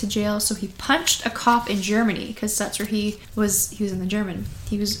back to jail, so he punched a cop in Germany, because that's where he was in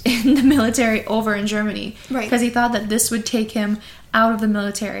he was in the military over in Germany, right? Because he thought that this would take him out of the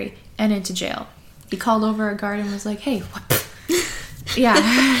military and into jail. He called over a guard and was like, "Hey, what?"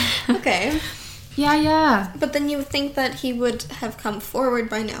 Yeah. Okay. Yeah. But then you would think that he would have come forward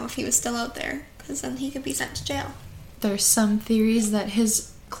by now if he was still out there, because then he could be sent to jail. There's some theories that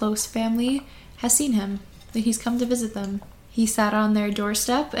his close family has seen him, that he's come to visit them. He sat on their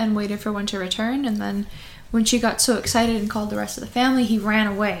doorstep and waited for one to return, and then when she got so excited and called the rest of the family, he ran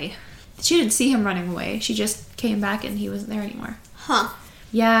away. She didn't see him running away. She just came back and he wasn't there anymore. Huh.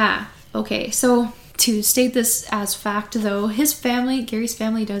 Yeah. Okay, so to state this as fact, though, Gary's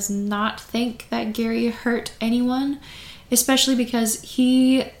family does not think that Gary hurt anyone, especially because if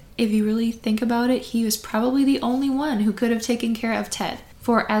you really think about it, he was probably the only one who could have taken care of Ted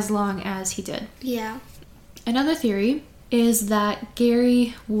for as long as he did. Yeah. Another theory is that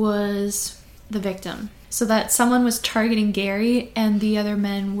Gary was the victim. So that someone was targeting Gary and the other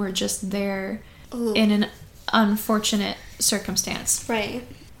men were just there in an unfortunate circumstance. Right.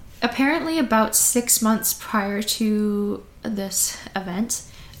 Apparently, about 6 months prior to this event,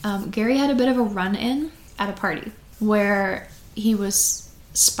 Gary had a bit of a run-in at a party where he was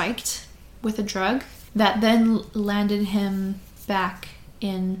spiked with a drug that then landed him back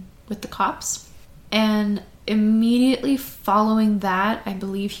in with the cops. And immediately following that, I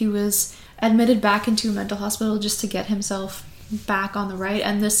believe he was admitted back into a mental hospital just to get himself back on the right.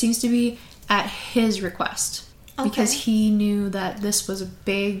 And this seems to be at his request. Okay. Because he knew that this was a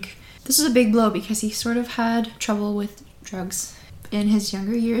big blow, because he sort of had trouble with drugs in his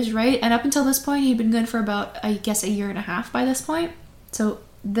younger years, right? And up until this point, he'd been good for about, I guess, a year and a half by this point. So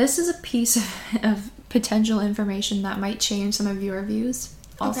this is a piece of potential information that might change some of your views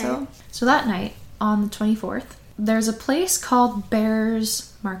also. Okay. So that night, on the 24th, there's a place called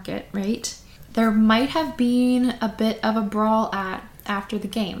Bears Market, right? There might have been a bit of a brawl after the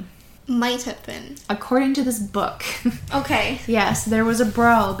game. Might have been. According to this book. Okay. Yes, there was a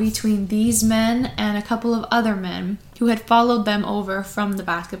brawl between these men and a couple of other men who had followed them over from the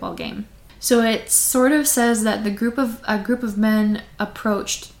basketball game. So it sort of says that a group of men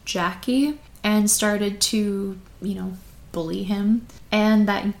approached Jackie and started to, bully him, and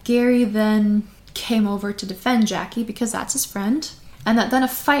that Gary then came over to defend Jackie because that's his friend, and that then a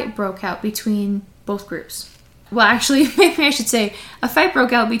fight broke out between both groups. Well, actually, maybe I should say a fight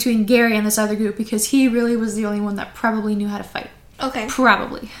broke out between Gary and this other group because he really was the only one that probably knew how to fight. Okay.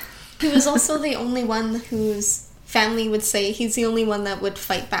 Probably. He was also the only one whose family would say he's the only one that would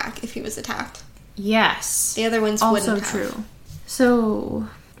fight back if he was attacked. Yes. The other ones also wouldn't have. True. So,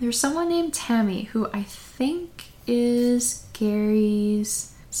 there's someone named Tammy who I think is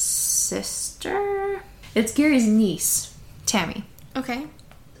Gary's sister? It's Gary's niece, Tammy. Okay.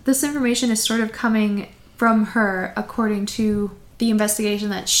 This information is sort of coming from her according to the investigation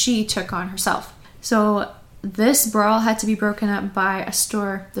that she took on herself. So this brawl had to be broken up by the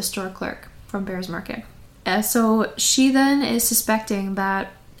store clerk from Bears Market. So she then is suspecting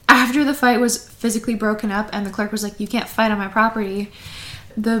that after the fight was physically broken up and the clerk was like, you can't fight on my property,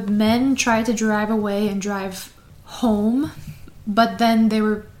 the men tried to drive away and drive home, but then they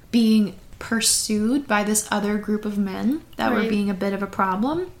were being pursued by this other group of men that were being a bit of a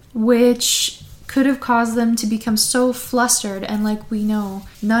problem, which could have caused them to become so flustered, and like we know,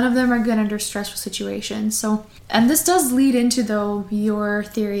 none of them are good under stressful situations. So, and this does lead into, though, your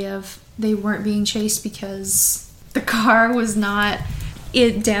theory of they weren't being chased because the car was not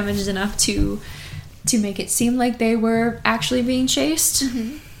damaged enough to make it seem like they were actually being chased.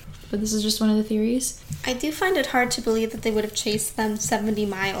 Mm-hmm. But this is just one of the theories. I do find it hard to believe that they would have chased them 70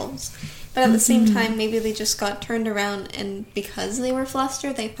 miles. But at the same time, maybe they just got turned around, and because they were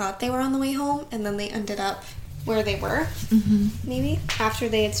flustered, they thought they were on the way home, and then they ended up where they were, maybe, after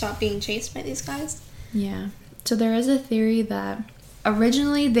they had stopped being chased by these guys. Yeah. So there is a theory that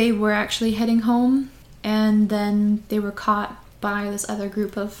originally they were actually heading home, and then they were caught by this other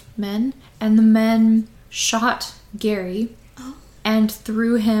group of men, and the men shot Gary and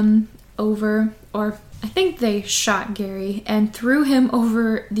threw him over, or I think they shot Gary and threw him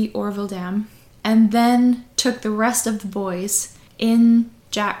over the Orville Dam, and then took the rest of the boys in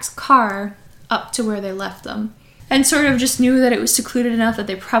Jack's car up to where they left them, and sort of just knew that it was secluded enough that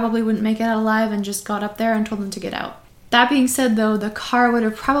they probably wouldn't make it out alive, and just got up there and told them to get out. That being said, though, the car would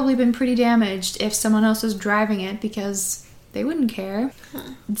have probably been pretty damaged if someone else was driving it, because they wouldn't care.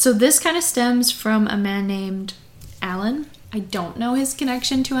 So this kind of stems from a man named Alan. I don't know his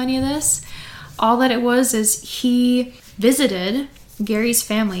connection to any of this. All that it was is he visited Gary's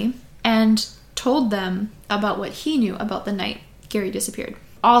family and told them about what he knew about the night Gary disappeared.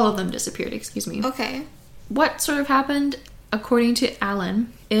 All of them disappeared, excuse me. Okay. What sort of happened, according to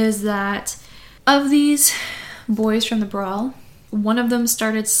Alan, is that of these boys from the brawl, one of them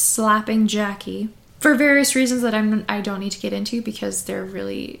started slapping Jackie for various reasons that I don't need to get into because they're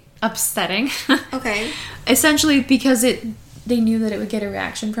really upsetting. Okay. Essentially because they knew that it would get a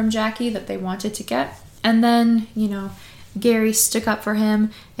reaction from Jackie that they wanted to get. And then, Gary stuck up for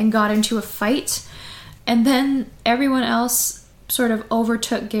him and got into a fight. And then everyone else sort of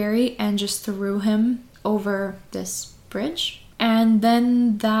overtook Gary and just threw him over this bridge. And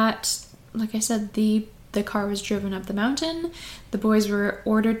then that, like I said, the car was driven up the mountain. The boys were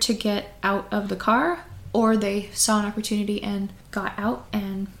ordered to get out of the car, or they saw an opportunity and got out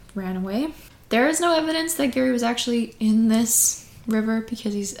and ran away. There is no evidence that Gary was actually in this river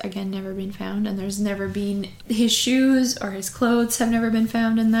because he's, again, never been found, and there's never been his shoes or his clothes have never been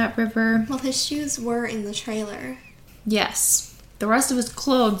found in that river. Well, his shoes were in the trailer. Yes. The rest of his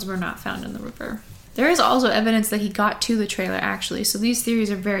clothes were not found in the river. There is also evidence that he got to the trailer, actually, so these theories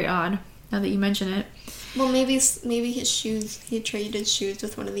are very odd, now that you mention it. Well, maybe his shoes, he traded shoes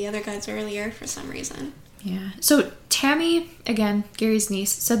with one of the other guys earlier for some reason. Yeah. So Tammy, again, Gary's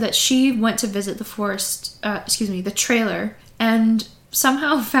niece, said that she went to visit the trailer, and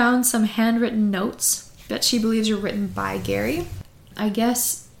somehow found some handwritten notes that she believes were written by Gary. I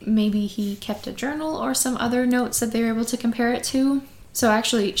guess maybe he kept a journal or some other notes that they were able to compare it to. So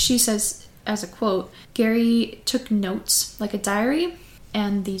actually, she says, as a quote, Gary took notes like a diary,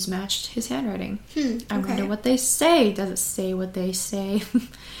 and these matched his handwriting. I wonder what they say. Does it say what they say?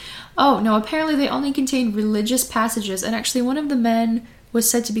 Oh, no, apparently they only contained religious passages, and actually one of the men was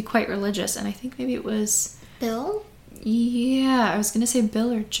said to be quite religious, and I think maybe it was... Bill? Yeah, I was going to say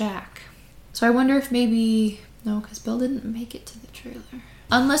Bill or Jack. So I wonder if maybe... No, because Bill didn't make it to the trailer.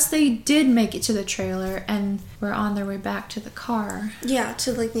 Unless they did make it to the trailer and were on their way back to the car. Yeah,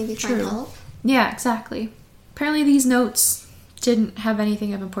 to like maybe find help. Yeah, exactly. Apparently these notes didn't have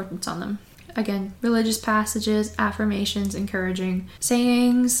anything of importance on them. Again, religious passages, affirmations, encouraging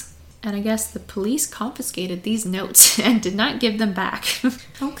sayings, and I guess the police confiscated these notes and did not give them back.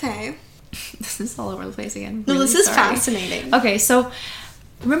 Okay. This is all over the place again. No, Really this is sorry. fascinating. Okay, so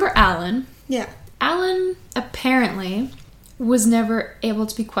remember Alan? Yeah. Alan apparently was never able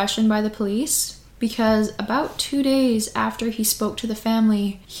to be questioned by the police because about 2 days after he spoke to the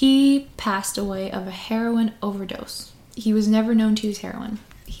family, he passed away of a heroin overdose. He was never known to use heroin.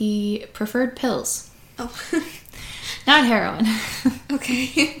 He preferred pills. Oh. Not heroin.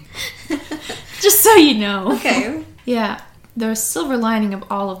 Okay. Just so you know. Okay. Yeah. The silver lining of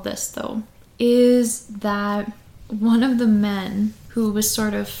all of this, though, is that one of the men who was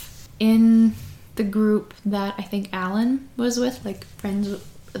sort of in the group that I think Alan was with, like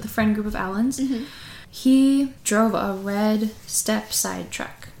the friend group of Alan's, he drove a red step side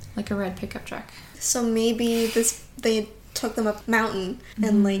truck, like a red pickup truck. So maybe they took them up a mountain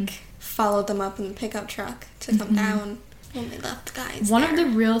and like followed them up in the pickup truck to come down when they left the guys. One of the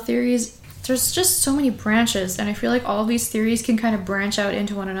real theories, there's just so many branches, and I feel like all of these theories can kind of branch out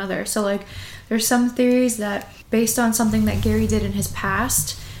into one another. So like there's some theories that based on something that Gary did in his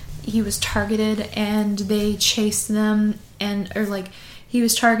past, he was targeted and they chased them, or like he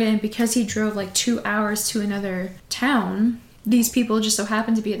was targeted because he drove like 2 hours to another town. These people just so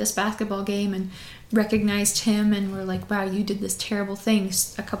happened to be at this basketball game and recognized him and were like, wow, you did this terrible thing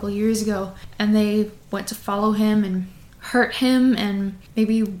a couple years ago. And they went to follow him and hurt him, and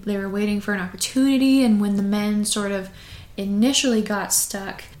maybe they were waiting for an opportunity, and when the men sort of initially got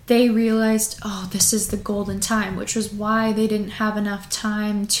stuck, they realized, oh, this is the golden time, which was why they didn't have enough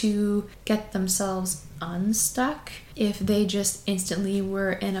time to get themselves unstuck if they just instantly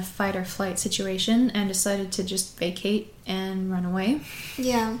were in a fight or flight situation and decided to just vacate and run away.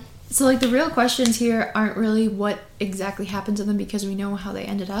 Yeah. So like the real questions here aren't really what exactly happened to them because we know how they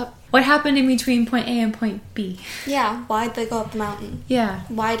ended up. What happened in between point A and point B? Yeah, why'd they go up the mountain? Yeah.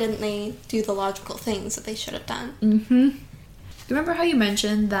 Why didn't they do the logical things that they should have done? Mm-hmm. Remember how you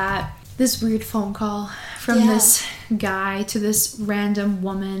mentioned that this weird phone call from this guy to this random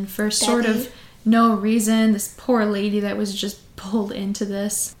woman for sort of no reason, this poor lady that was just pulled into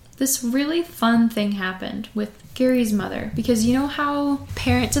this? This really fun thing happened with Gary's mother, because you know how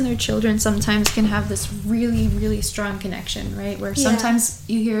parents and their children sometimes can have this really, really strong connection, right? Where sometimes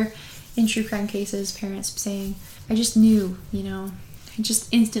you hear in true crime cases parents saying, I just knew, I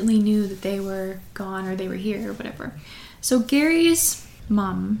just instantly knew that they were gone or they were here or whatever. So Gary's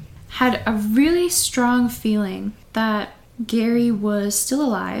mom had a really strong feeling that Gary was still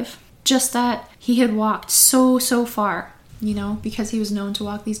alive, just that he had walked so far, because he was known to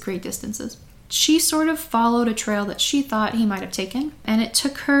walk these great distances. She sort of followed a trail that she thought he might have taken, and it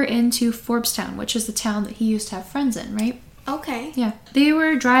took her into Forbestown, which is the town that he used to have friends in, right? Okay. Yeah. They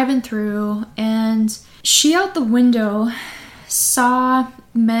were driving through, and she out the window saw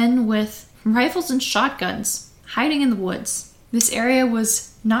men with rifles and shotguns hiding in the woods. This area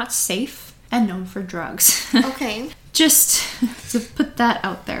was not safe and known for drugs. Okay. Just to put that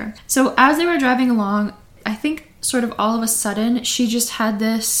out there. So as they were driving along, I think sort of all of a sudden, she just had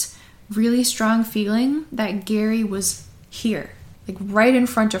this really strong feeling that Gary was here, like right in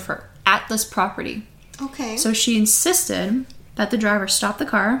front of her at this property. Okay. So she insisted that the driver stop the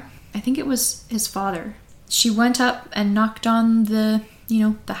car. I think it was his father. She went up and knocked on the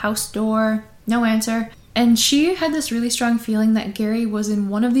house door. No answer. And she had this really strong feeling that Gary was in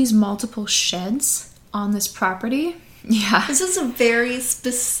one of these multiple sheds on this property. Yeah. This is a very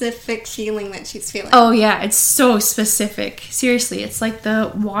specific feeling that she's feeling. Oh, yeah. It's so specific. Seriously, it's like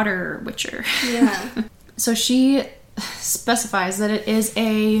the water witcher. Yeah. So she specifies that it is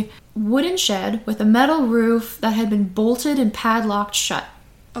a wooden shed with a metal roof that had been bolted and padlocked shut.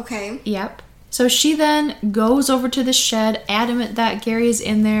 Okay. Yep. So she then goes over to the shed, adamant that Gary is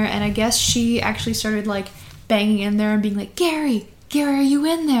in there, and I guess she actually started like banging in there and being like, Gary, are you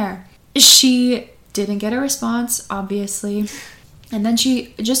in there? She didn't get a response, obviously. And then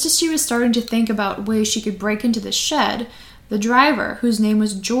just as she was starting to think about ways she could break into the shed, the driver, whose name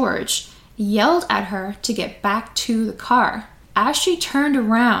was George, yelled at her to get back to the car. As she turned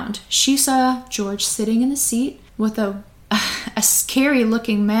around, she saw George sitting in the seat with a scary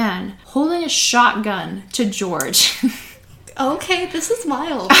looking man holding a shotgun to George. Okay, this is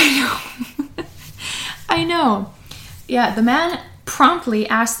wild. I know. Yeah, the man promptly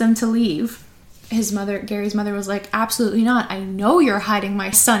asked them to leave. Gary's mother was like, absolutely not. I know you're hiding my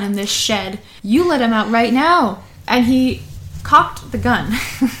son in this shed. You let him out right now. And he cocked the gun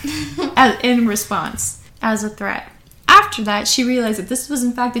in response as a threat. After that, she realized that this was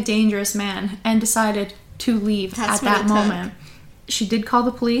in fact a dangerous man and decided to leave at that moment. She did call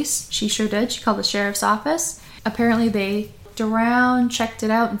the police. She sure did. She called the sheriff's office. Apparently they looked around, checked it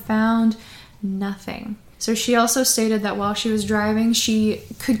out, and found nothing. So she also stated that while she was driving, she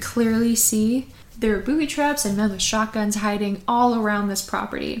could clearly see there were booby traps and men with shotguns hiding all around this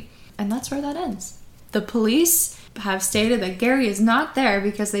property. And that's where that ends. The police have stated that Gary is not there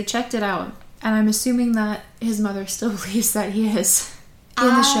because they checked it out. And I'm assuming that his mother still believes that he is in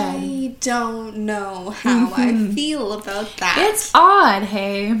the shed. I don't know how I feel about that. It's odd,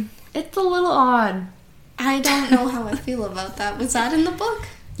 hey? It's a little odd. I don't know how I feel about that. Was that in the book?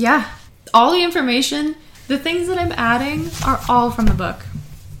 Yeah. All the information, the things that I'm adding are all from the book.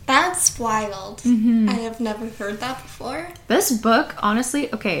 That's wild. I have never heard that before. This book,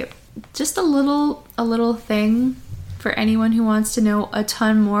 honestly, okay, just a little thing for anyone who wants to know a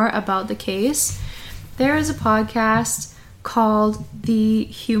ton more about the case. There is a podcast called The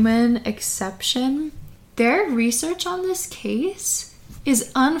Human Exception. Their research on this case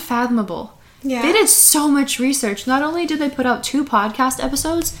is unfathomable. Yeah. They did so much research. Not only did they put out 2 podcast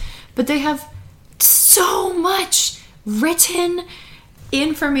episodes, but they have so much written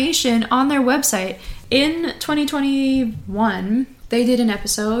information on their website. In 2021, they did an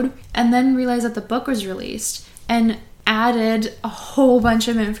episode and then realized that the book was released and added a whole bunch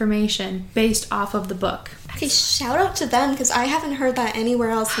of information based off of the book. Okay, shout out to them because I haven't heard that anywhere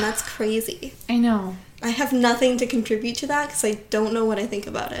else and that's crazy. I know. I have nothing to contribute to that because I don't know what I think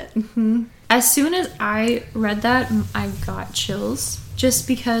about it. As soon as I read that, I got chills just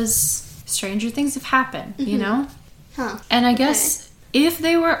because stranger things have happened, you know? Huh. And I guess if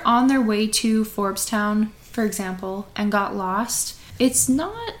they were on their way to Forbestown, for example, and got lost, it's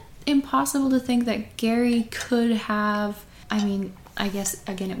not impossible to think that Gary could have, I guess,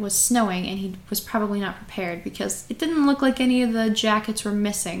 again, it was snowing and he was probably not prepared because it didn't look like any of the jackets were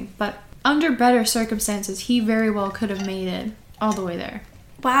missing. But under better circumstances, he very well could have made it all the way there.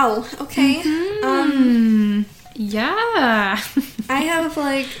 Wow, okay. Yeah. I have,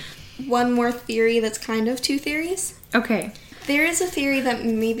 one more theory that's kind of 2 theories. Okay. There is a theory that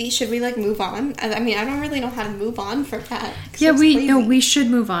maybe should we move on? I don't really know how to move on from that. Yeah, we should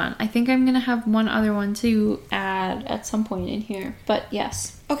move on. I think I'm gonna have one other one to add at some point in here, but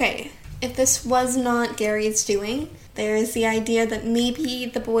yes. Okay, if this was not Gary's doing, there is the idea that maybe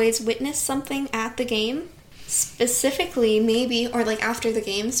the boys witnessed something at the game. Specifically, maybe, or after the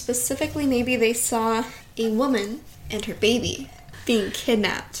game, specifically maybe they saw a woman and her baby being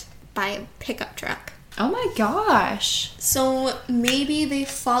kidnapped by a pickup truck. Oh my gosh. So maybe they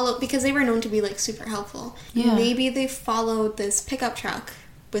followed, because they were known to be super helpful. Yeah. Maybe they followed this pickup truck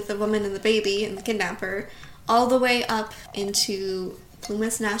with the woman and the baby and the kidnapper all the way up into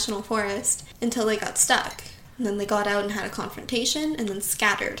Plumas National Forest until they got stuck. And then they got out and had a confrontation and then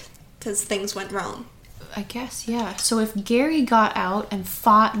scattered because things went wrong. I guess, yeah. So if Gary got out and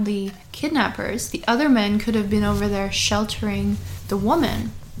fought the kidnappers, the other men could have been over there sheltering the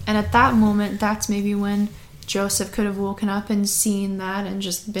woman. And at that moment, that's maybe when Joseph could have woken up and seen that and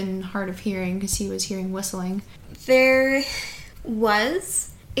just been hard of hearing because he was hearing whistling. There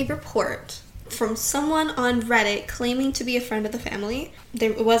was a report from someone on Reddit claiming to be a friend of the family.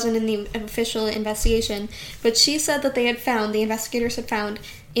 It wasn't in the official investigation, but she said that the investigators had found,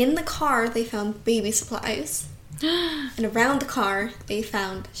 in the car, they found baby supplies. And around the car, they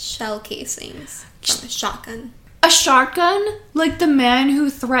found shell casings from a shotgun. A shotgun? Like the man who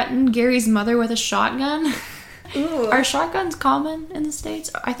threatened Gary's mother with a shotgun? Ooh. Are shotguns common in the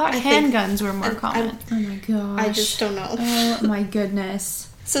States? I thought handguns were more common. Oh my gosh. I just don't know. Oh my goodness.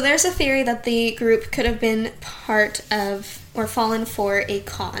 So there's a theory that the group could have been part of or fallen for a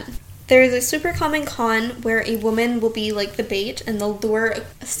con. There's a super common con where a woman will be the bait and they'll lure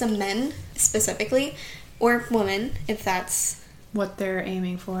some men specifically, or women if that's what they're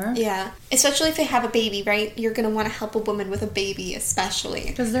aiming for. Yeah. Especially if they have a baby, right? You're going to want to help a woman with a baby, especially.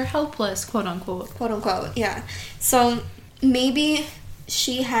 Because they're helpless, quote unquote. Quote unquote, yeah. So maybe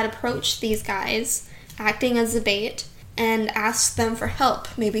she had approached these guys, acting as a bait, and asked them for help,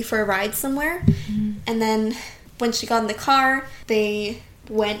 maybe for a ride somewhere. Mm-hmm. And then when she got in the car, they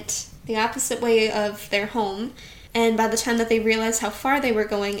went the opposite way of their home. And by the time that they realized how far they were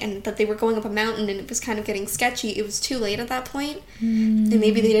going and that they were going up a mountain and it was kind of getting sketchy, it was too late at that point. And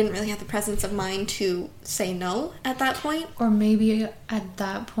maybe they didn't really have the presence of mind to say no at that point. Or maybe at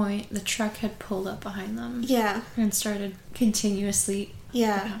that point, the truck had pulled up behind them. Yeah. And started continuously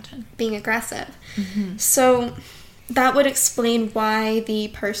Yeah, the mountain. being aggressive. So that would explain why the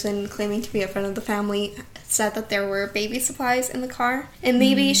person claiming to be a friend of the family said that there were baby supplies in the car. And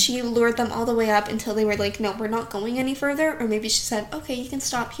maybe she lured them all the way up until they were like, no, we're not going any further. Or maybe she said, okay, you can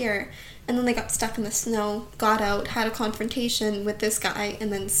stop here. And then they got stuck in the snow, got out, had a confrontation with this guy,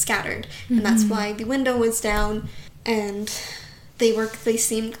 and then scattered. And that's why the window was down, and they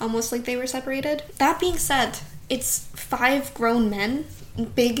seemed almost like they were separated. That being said, it's 5 grown men,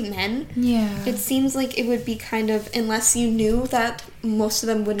 big men. Yeah. It seems like it would be kind of, unless you knew that most of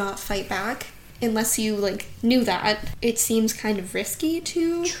them would not fight back, unless you, like, knew that, it seems kind of risky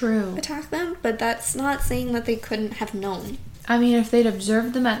to True. attack them. But that's not saying that they couldn't have known. I mean, if they'd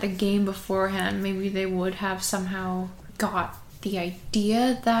observed them at the game beforehand, maybe they would have somehow got the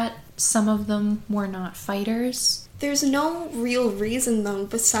idea that some of them were not fighters. There's no real reason, though,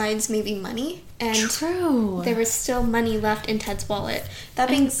 besides maybe money. And True. there was still money left in Ted's wallet. That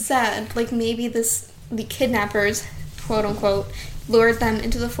being said, like, maybe the kidnappers, quote unquote, lured them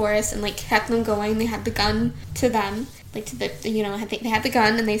into the forest and, like, kept them going. They had the gun to them. Like, to the, I think they had the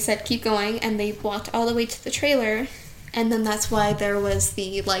gun and they said, keep going. And they walked all the way to the trailer. And then that's why there was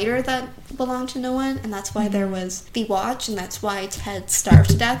the lighter that belonged to no one. And that's why there was the watch. And that's why Ted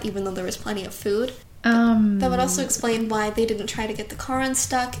starved to death, even though there was plenty of food. That would also explain why they didn't try to get the car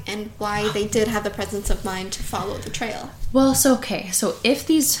unstuck and why they did have the presence of mind to follow the trail. Well, so if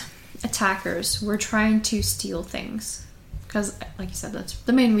these attackers were trying to steal things, because, like you said, that's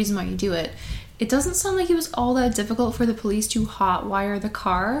the main reason why you do it, it doesn't sound like it was all that difficult for the police to hotwire the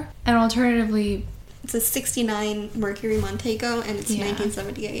car, and alternatively... It's a 69 Mercury Montego, and it's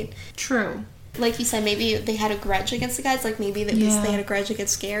 1978. True. Like you said, maybe they had a grudge against the guys. Like, maybe they had a grudge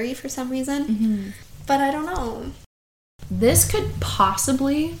against Gary for some reason. But I don't know. This could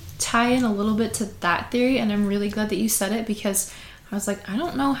possibly tie in a little bit to that theory, and I'm really glad that you said it, because I was like, I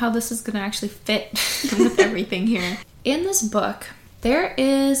don't know how this is going to actually fit with everything here. In this book, there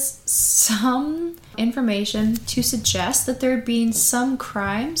is some information to suggest that there have been some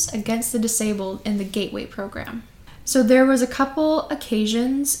crimes against the disabled in the Gateway program. So there was a couple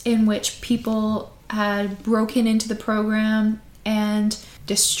occasions in which people had broken into the program and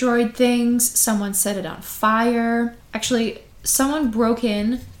destroyed things. Someone set it on fire. Actually, someone broke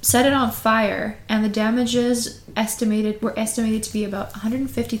in, set it on fire, and the damages were estimated to be about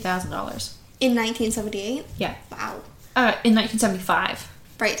 $150,000. In 1978? Yeah. Wow. In 1975.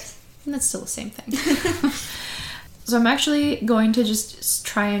 Right. And that's still the same thing. So I'm actually going to just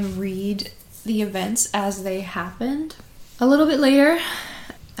try and read the events as they happened. A little bit later,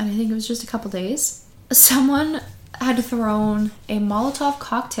 and I think it was just a couple days, someone had thrown a Molotov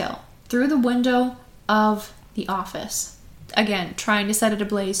cocktail through the window of the office. Again, trying to set it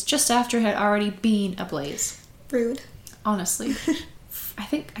ablaze just after it had already been ablaze. Rude. Honestly.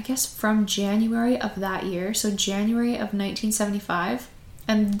 I guess from January of that year, so January of 1975,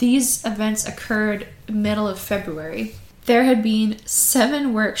 and these events occurred middle of February, there had been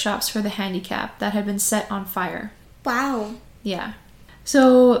 7 workshops for the handicapped that had been set on fire. Wow. Yeah.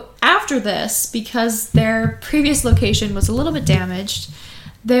 So after this, because their previous location was a little bit damaged,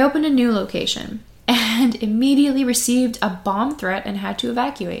 they opened a new location and immediately received a bomb threat and had to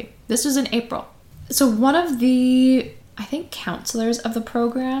evacuate. This was in April. So one of the, I think, counselors of the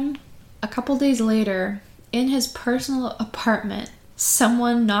program, a couple days later, in his personal apartment,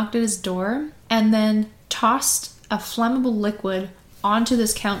 someone knocked at his door and then tossed a flammable liquid onto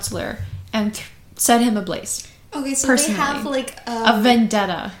this counselor and set him ablaze. Okay, so personally. they have, like, a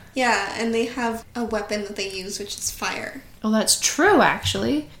vendetta. Yeah, and they have a weapon that they use, which is fire. Oh, that's true,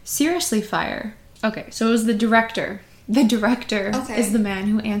 actually. Seriously, fire. Okay, so it was the director. The director is the man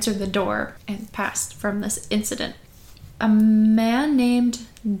who answered the door and passed from this incident. A man named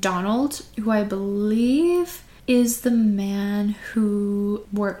Donald, who I believe is the man who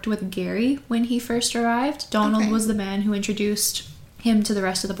worked with Gary when he first arrived. Donald was the man who introduced him to the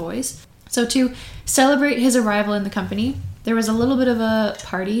rest of the boys. So to celebrate his arrival in the company, there was a little bit of a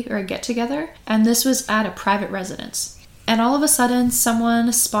party or a get-together, and this was at a private residence. And all of a sudden,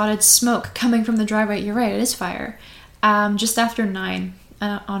 someone spotted smoke coming from the driveway. You're right, it is fire. Just after 9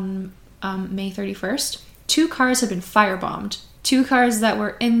 on May 31st, 2 cars had been firebombed. 2 cars that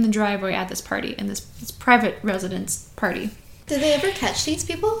were in the driveway at this party, in this private residence party. Did they ever catch these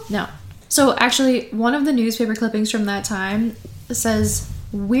people? No. So actually, one of the newspaper clippings from that time says,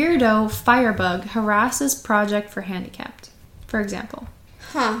 "Weirdo firebug harasses project for handicapped," for example.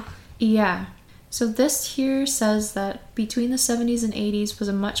 Huh. Yeah. So this here says that between the 70s and 80s was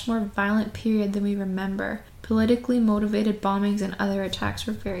a much more violent period than we remember. Politically motivated bombings and other attacks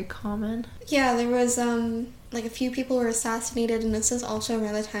were very common. Yeah, there was, like a few people were assassinated, and this is also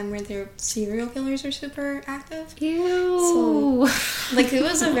around the time where their serial killers are super active. Ew. So, like, it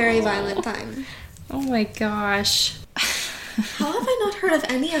was a very violent time. Oh my gosh. How have I not heard of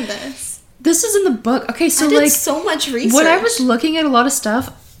any of this? This is in the book. Okay, so I did like so much research. when I was looking at a lot of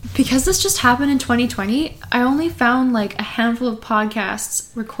stuff, because this just happened in 2020, I only found like a handful of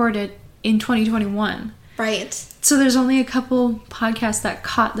podcasts recorded in 2021. Right. So there's only a couple podcasts that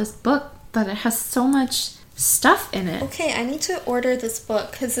caught this book, but it has so much stuff in it. Okay, I need to order this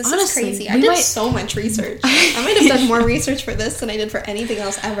book because this Honestly, is crazy. I did so much research. I might have done more research for this than I did for anything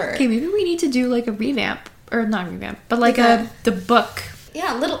else ever. Okay, maybe we need to do like a revamp. Or not revamp, but like the book.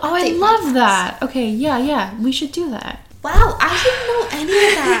 Yeah, a little Oh, I love that. Okay, yeah, we should do that. Wow, I didn't know any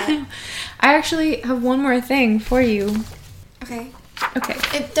of that. I actually have one more thing for you. Okay.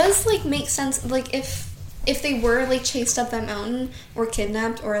 Okay. It does, like, make sense, like, if they were, like, chased up that mountain or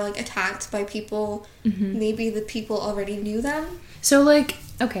kidnapped or, like, attacked by people, maybe the people already knew them. So, like,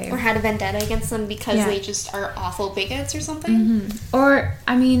 okay. Or had a vendetta against them because they just are awful bigots or something. Mm-hmm. Or,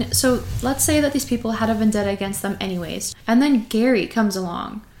 I mean, so let's say that these people had a vendetta against them anyways. And then Gary comes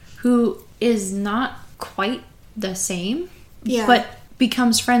along, who is not quite the same, but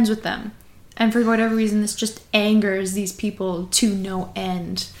becomes friends with them. And for whatever reason, this just angers these people to no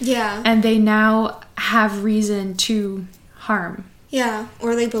end. Yeah. And they now have reason to harm. Yeah.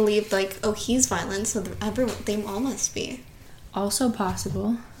 Or they believe, like, oh, he's violent, so they all must be. Also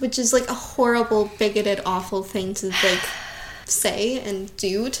possible. Which is, like, a horrible, bigoted, awful thing to, like, say and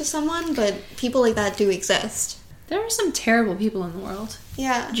do to someone, but people like that do exist. There are some terrible people in the world.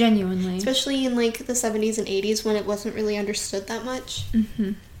 Yeah. Genuinely. Especially in, like, the 70s and 80s when it wasn't really understood that much.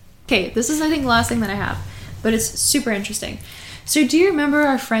 Mm-hmm. Okay, this is, I think, the last thing that I have, but it's super interesting. So do you remember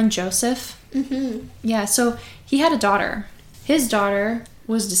our friend Joseph? Mm-hmm. Yeah, so he had a daughter. His daughter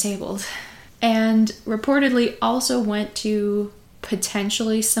was disabled and reportedly also went to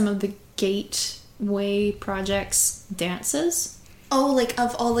potentially some of the Gateway Project's dances. Oh, like,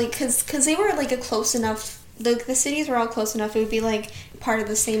 of all, like, because they were, like, a close enough... The cities were all close enough. It would be, like, part of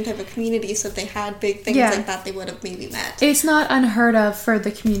the same type of community, so if they had big things like that, they would have maybe met. It's not unheard of for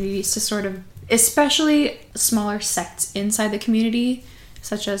the communities to sort of... Especially smaller sects inside the community,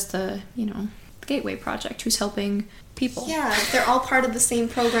 such as the, Gateway Project, who's helping people. Yeah, they're all part of the same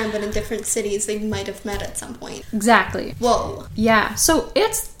program, but in different cities, they might have met at some point. Exactly. Whoa. Yeah, so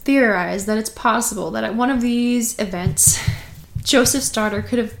it's theorized that it's possible that at one of these events, Joseph's daughter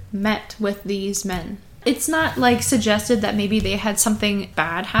could have met with these men. It's not, like, suggested that maybe they had something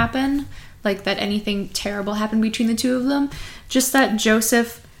bad happen, like that anything terrible happened between the two of them, just that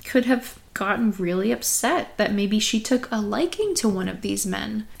Joseph could have gotten really upset that maybe she took a liking to one of these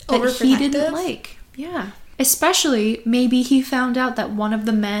men that he didn't like. Yeah. Especially, maybe he found out that one of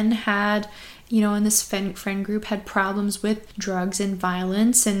the men had, in this friend group, had problems with drugs and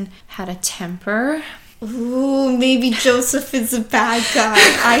violence and had a temper. Ooh, maybe Joseph is a bad guy.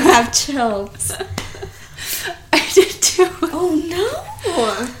 I have chills. I did too. Oh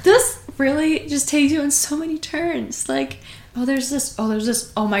no! This really just takes you on so many turns. Like, there's this.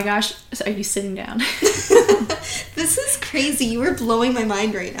 Oh my gosh. Are you sitting down? This is crazy. You are blowing my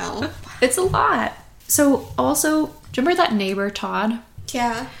mind right now. It's a lot. So also, do you remember that neighbor, Todd?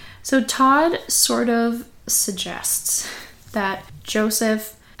 Yeah. So Todd sort of suggests that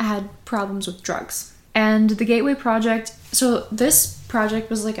Joseph had problems with drugs. And the Gateway Project, so this project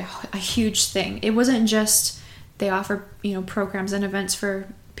was like a huge thing. It wasn't just they offer, programs and events for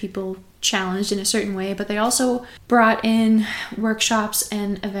people challenged in a certain way, but they also brought in workshops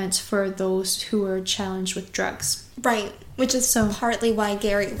and events for those who were challenged with drugs. Right, which is partly why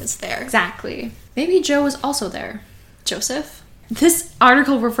Gary was there. Exactly. Maybe Joe was also there. Joseph? This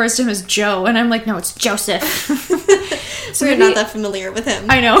article refers to him as Joe, and I'm like, no, it's Joseph. So we're not that familiar with him.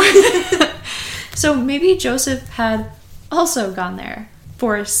 I know. So maybe Joseph had also gone there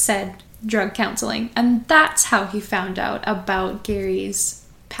for said drug counseling, and that's how he found out about Gary's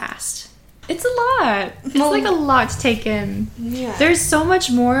past. It's a lot. It's like a lot to take in. Yeah. There's so much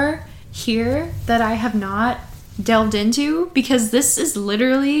more here that I have not delved into because this is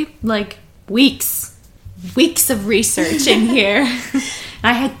literally like weeks of research in here.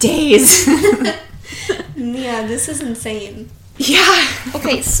 I had days. Yeah, this is insane. Yeah.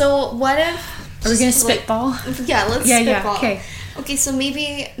 Okay, so what if... Are we gonna spitball? Yeah, let's spitball. Yeah, okay. Okay, so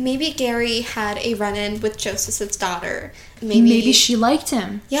maybe Gary had a run-in with Joseph's daughter. Maybe she liked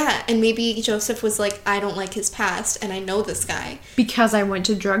him. Yeah, and maybe Joseph was like, I don't like his past, and I know this guy because I went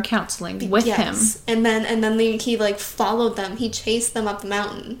to drug counseling with him. And then he like followed them. He chased them up the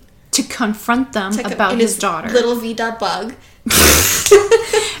mountain to confront them about his daughter. Little V-Dot bug.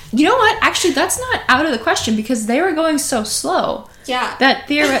 You know what? Actually, Actually, that's not out of the question because they were going so slow. Yeah. That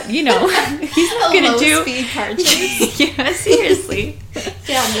he's not going to do speed car chase. Yeah, seriously.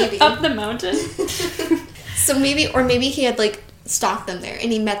 Yeah, maybe. Up the mountain. So maybe he had like stalked them there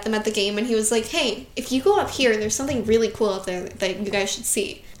and he met them at the game and he was like, hey, if you go up here, there's something really cool up there that you guys should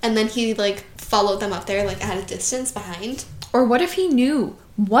see. And then he like followed them up there like at a distance behind. Or what if he knew?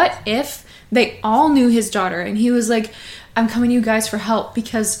 What if they all knew his daughter and he was like, I'm coming to you guys for help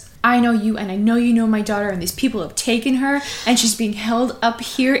because I know you and I know you know my daughter and these people have taken her and she's being held up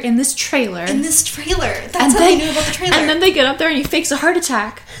here in this trailer. That's how they knew about the trailer. And then they get up there and he fakes a heart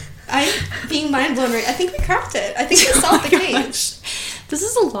attack. I'm being mind blown right. I think we cracked it. I think we solved the case. This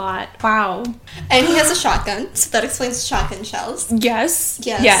is a lot. Wow. And he has a shotgun, so that explains the shotgun shells.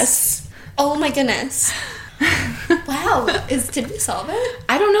 Yes. Oh my goodness. Wow. Did we solve it?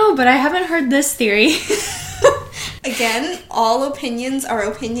 I don't know, but I haven't heard this theory. Again, all opinions are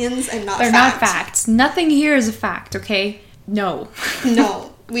opinions and not They're facts. not facts. Nothing here is a fact, okay? No.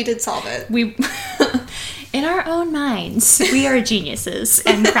 No, we did solve it. We, in our own minds, we are geniuses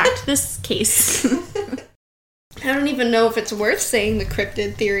and cracked this case. I don't even know if it's worth saying the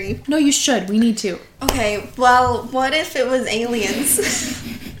cryptid theory. No, you should. We need to. Okay, well, what if it was aliens?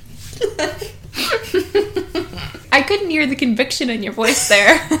 I couldn't hear the conviction in your voice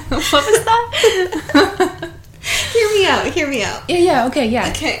there. What was that? Hear me out. Yeah, okay.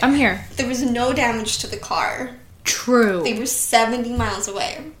 Okay. I'm here. There was no damage to the car. True. They were 70 miles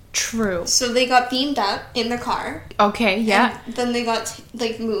away. True. So they got beamed up in the car. Okay, yeah. And then they got,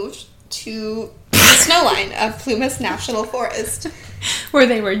 moved to the snow line of Plumas National Forest. Where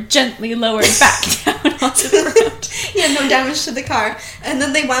they were gently lowered back down onto the road. Yeah, no damage to the car. And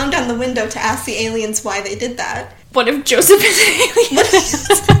then they wound down the window to ask the aliens why they did that. What if Joseph is an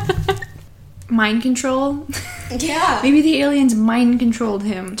alien? Mind control? Yeah. Maybe the aliens mind controlled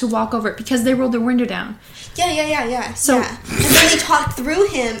him to walk over it because they rolled their window down. Yeah. So, yeah. And then they talked through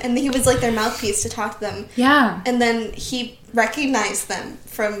him, and he was like their mouthpiece to talk to them. Yeah. And then he recognized them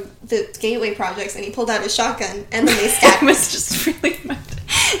from the Gateway projects, and he pulled out his shotgun, and then they stabbed. It was just really mad.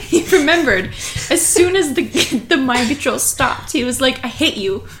 He remembered as soon as the mind control stopped. He was like, "I hate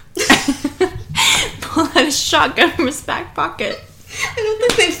you." Pulled out his shotgun from his back pocket. I don't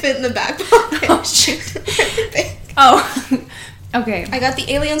think they fit in the back pocket. Oh shit. Oh. Okay. I got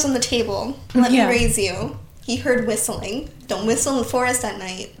the aliens on the table. Let me raise you. He heard whistling. Don't whistle in the forest at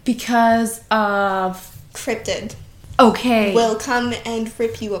night. Because of... Cryptid. Okay. Will come and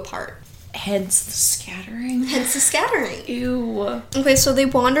rip you apart. Hence the scattering. Ew. Okay, so they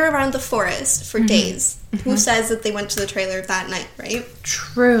wander around the forest for days. Mm-hmm. Who says that they went to the trailer that night, right?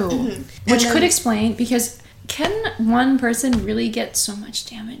 True. Mm-hmm. Which could explain, because can one person really get so much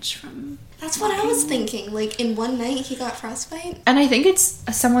damage from... That's what I was thinking. Like, in one night, he got frostbite? And I think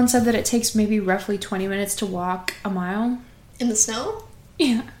someone said that it takes maybe roughly 20 minutes to walk a mile. In the snow?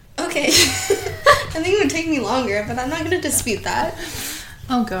 Yeah. Okay. I think it would take me longer, but I'm not going to dispute that.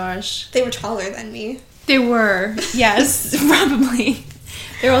 Oh, gosh. They were taller than me. They were. Yes, probably.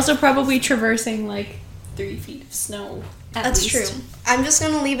 They're also probably traversing, 3 feet of snow. That's true. I'm just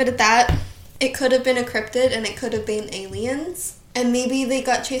going to leave it at that. It could have been a cryptid, and it could have been aliens. And maybe they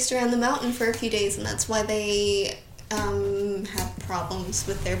got chased around the mountain for a few days, and that's why they have problems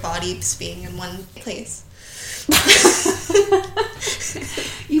with their bodies being in one place.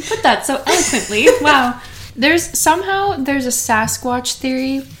 You put that so eloquently. Wow. There's a Sasquatch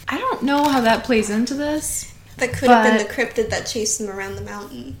theory. I don't know how that plays into this. That could have been the cryptid that chased them around the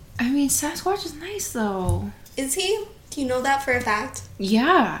mountain. I mean, Sasquatch is nice, though. Is he? Do you know that for a fact?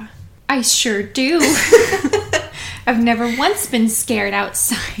 Yeah. I sure do. I've never once been scared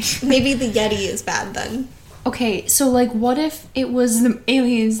outside. Maybe the Yeti is bad then. Okay, so what if it was the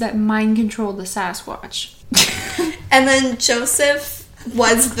aliens that mind controlled the Sasquatch? And then Joseph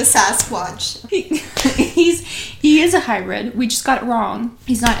was the Sasquatch. He is a hybrid. We just got it wrong.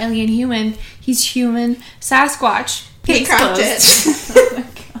 He's not alien human. He's human Sasquatch. He cracked it. Oh my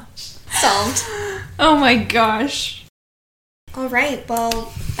gosh. Solved. Oh my gosh. All right,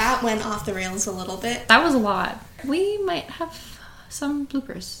 well, that went off the rails a little bit. That was a lot. We might have some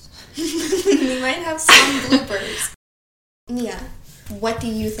bloopers. We might have some bloopers. Yeah. What do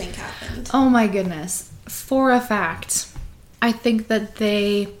you think happened? Oh my goodness. For a fact, I think that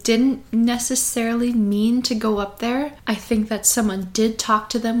they didn't necessarily mean to go up there. I think that someone did talk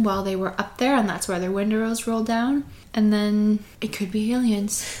to them while they were up there, and that's why their windows rolled down. And then it could be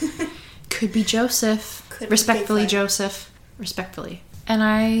aliens. Could be Joseph. Respectfully, Joseph. Respectfully. And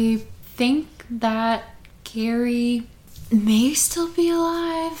I think that Gary may still be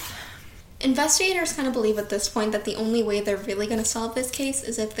alive. investigators kind of believe at this point that the only way they're really going to solve this case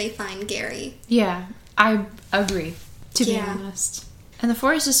is if they find Gary. Yeah, I agree, to be Yeah. honest. And the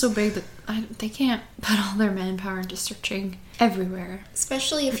forest is so big that they can't put all their manpower into searching everywhere.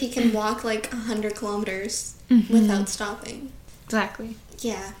 Especially if he can walk like 100 kilometers Mm-hmm. without stopping. Exactly.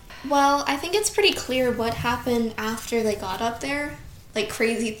 Yeah. Well, I think it's pretty clear what happened after they got up there. Like,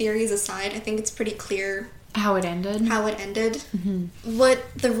 crazy theories aside, I think it's pretty clear How it ended. how it ended. Mm-hmm. What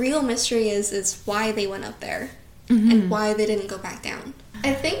the real mystery is why they went up there and why they didn't go back down.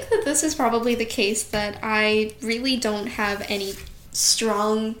 I think that this is probably the case that I really don't have any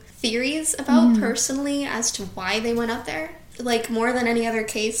strong theories about personally as to why they went up there. Like, more than any other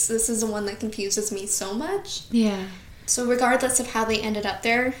case, this is the one that confuses me so much. Yeah. So regardless of how they ended up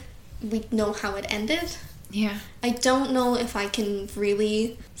there, we know how it ended. Yeah. I don't know if I can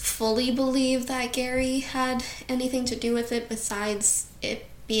really fully believe that Gary had anything to do with it besides it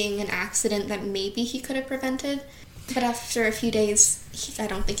being an accident that maybe he could have prevented. But after a few days, I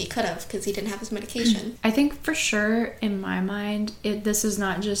don't think he could have because he didn't have his medication. I think for sure, in my mind, this is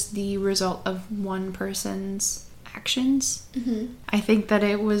not just the result of one person's actions. Mm-hmm. I think that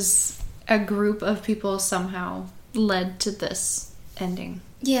it was a group of people somehow led to this ending.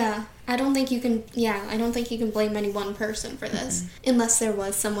 Yeah, I don't think you can blame any one person for this, unless there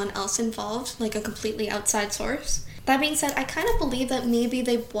was someone else involved, like a completely outside source. That being said, I kind of believe that maybe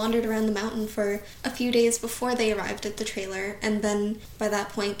they wandered around the mountain for a few days before they arrived at the trailer, and then by that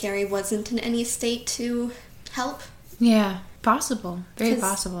point, Gary wasn't in any state to help. Yeah, possible. Very 'Cause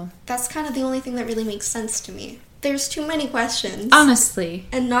possible. That's kind of the only thing that really makes sense to me. There's too many questions. Honestly.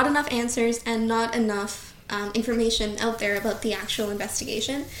 And not enough answers, and not enough information out there about the actual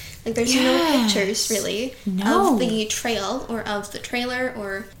investigation. Like, there's no Yes. pictures, really, No. of the trail or of the trailer,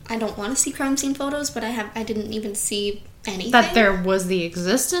 or I don't want to see crime scene photos, but I didn't even see anything. That there was the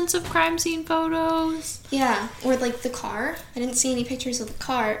existence of crime scene photos. Yeah, or, like, the car. I didn't see any pictures of the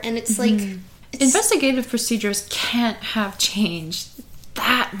car, and it's like... It's, Investigative procedures can't have changed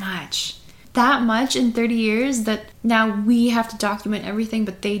that much. That much in 30 years that now we have to document everything,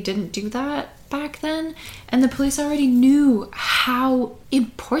 but they didn't do that back then. And the police already knew how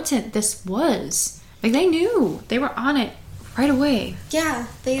important this was. Like, they knew. They were on it right away. Yeah,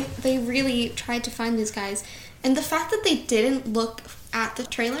 they really tried to find these guys. And the fact that they didn't look at the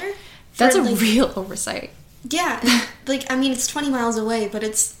trailer... That's for, a like, real oversight. Yeah, and, like, I mean, it's 20 miles away, but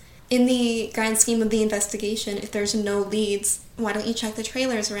it's... In the grand scheme of the investigation, if there's no leads, why don't you check the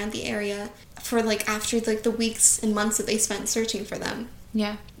trailers around the area for, like, after, like, the weeks and months that they spent searching for them?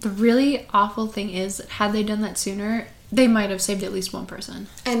 Yeah. The really awful thing is, had they done that sooner, they might have saved at least one person.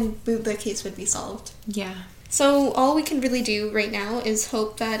 And the case would be solved. Yeah. So all we can really do right now is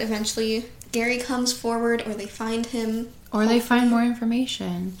hope that eventually Gary comes forward, or they find him. Or they find more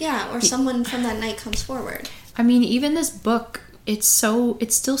information. Yeah, or someone from that night comes forward. I mean, even this book, it's still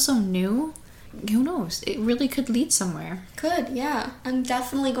so new. Who knows? It really could lead somewhere. Could, yeah. I'm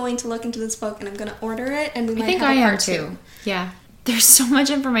definitely going to look into this book, and I'm going to order it, and we I might think have I a am part too. two. Yeah. There's so much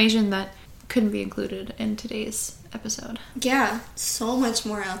information that couldn't be included in today's episode. Yeah, so much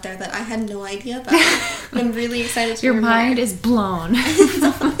more out there that I had no idea about. And I'm really excited to Your learn mind more. is blown.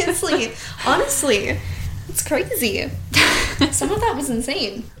 Honestly, it's crazy. Some of that was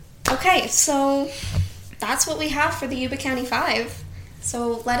insane. Okay, so that's what we have for the Yuba County 5.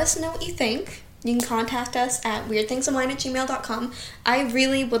 So let us know what you think. You can contact us at weirdthingsonline@gmail.com. I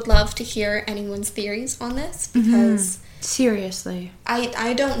really would love to hear anyone's theories on this, because Seriously.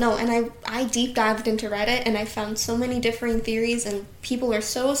 I don't know, and I deep dived into Reddit, and I found so many differing theories, and people are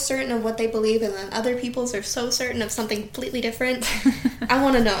so certain of what they believe, and then other people's are so certain of something completely different. I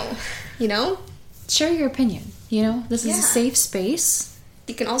want to know, you know? Share your opinion. You know, this is a Yeah. safe space.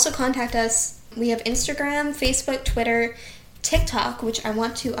 You can also contact us. We have Instagram, Facebook, Twitter, TikTok, which I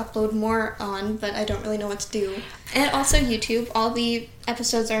want to upload more on, but I don't really know what to do. And also YouTube. All the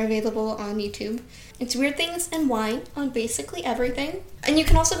episodes are available on YouTube. It's Weird Things and Wine on basically everything. And you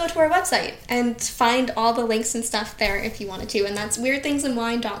can also go to our website and find all the links and stuff there if you wanted to, and that's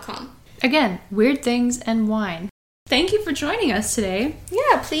weirdthingsandwine.com. Again, Weird Things and Wine. Thank you for joining us today.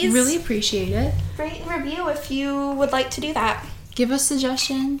 Yeah, please Really appreciate it. rate and review if you would like to do that. Give us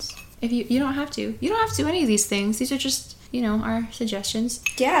suggestions. If you don't have to. You don't have to do any of these things. These are just, our suggestions.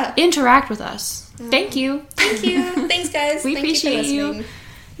 Yeah. Interact with us. Thank you. Thank you. Thanks, guys. We Thank appreciate you. For you. listening.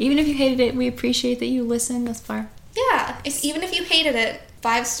 Even if you hated it, we appreciate that you listened this far. Yeah, even if you hated it,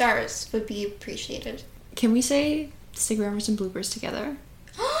 5 stars would be appreciated. Can we say Instagrammers and bloopers together?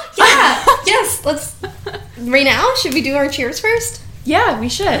 Yeah! Yes, let's... Right now, should we do our cheers first? Yeah, we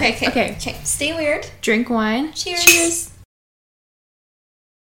should. Okay. Stay weird. Drink wine. Cheers. Cheers.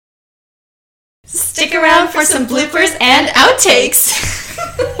 Stick around for some bloopers and outtakes.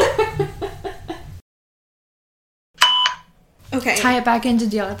 Okay. Tie it back into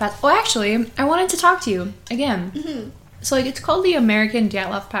Dyatlov Pass. Oh, actually, I wanted to talk to you again. Mm-hmm. So, like, it's called the American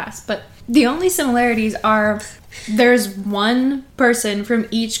Dyatlov Pass, but the only similarities are there's one person from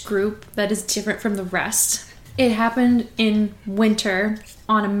each group that is different from the rest. It happened in winter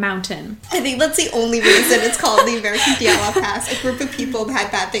on a mountain. I think that's the only reason it's called the American Dyatlov Pass. A group of people had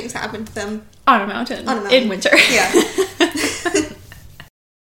bad things happen to them. On a mountain. In winter. Yeah.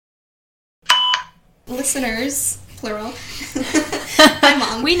 Listeners, plural. My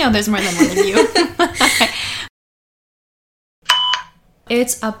mom. We know there's more than one of you.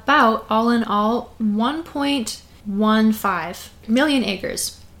 It's about, all in all, 1.15 million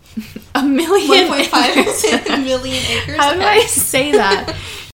acres. A million 1.5 million acres? How do I say that?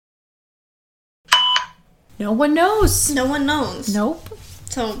 No one knows. No one knows. Nope.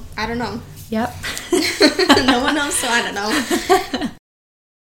 So, I don't know. Yep. No one knows, so I don't know.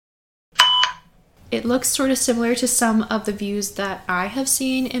 It looks sort of similar to some of the views that I have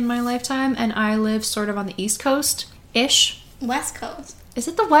seen in my lifetime, and I live sort of on the East Coast-ish. West Coast. Is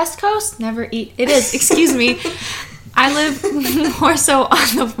it the West Coast? Never eat. It is. Excuse me. I live more so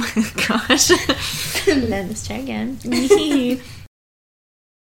on the... Gosh. Let's try again.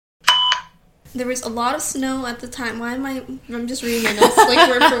 There was a lot of snow at the time. Why am I... I'm just reading my notes, like,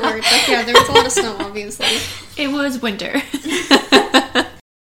 word for word. But yeah, there was a lot of snow, obviously. It was winter.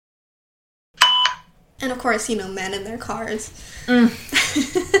 And of course, you know, men in their cars. Girl,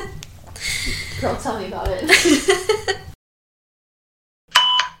 tell me about it.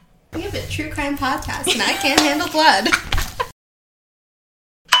 We have a true crime podcast, and I can't handle blood.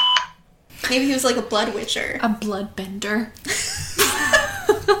 Maybe he was like a blood witcher. A blood bender.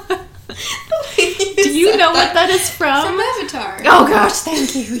 Do you know what that is from? From Avatar. Oh gosh,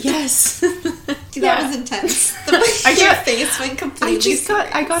 thank you. Yes. Dude, that was intense. The way your face went completely.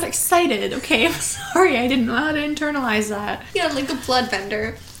 I got excited. Okay, I'm sorry. I didn't know how to internalize that. Yeah, like a blood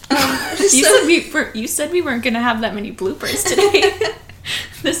bender. You said we weren't gonna have that many bloopers today.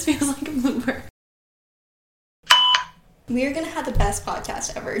 This feels like a blooper. We are gonna have the best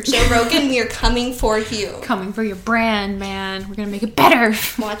podcast ever. Joe Rogan, we are coming for you. Coming for your brand, man. We're gonna make it better.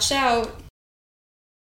 Watch out.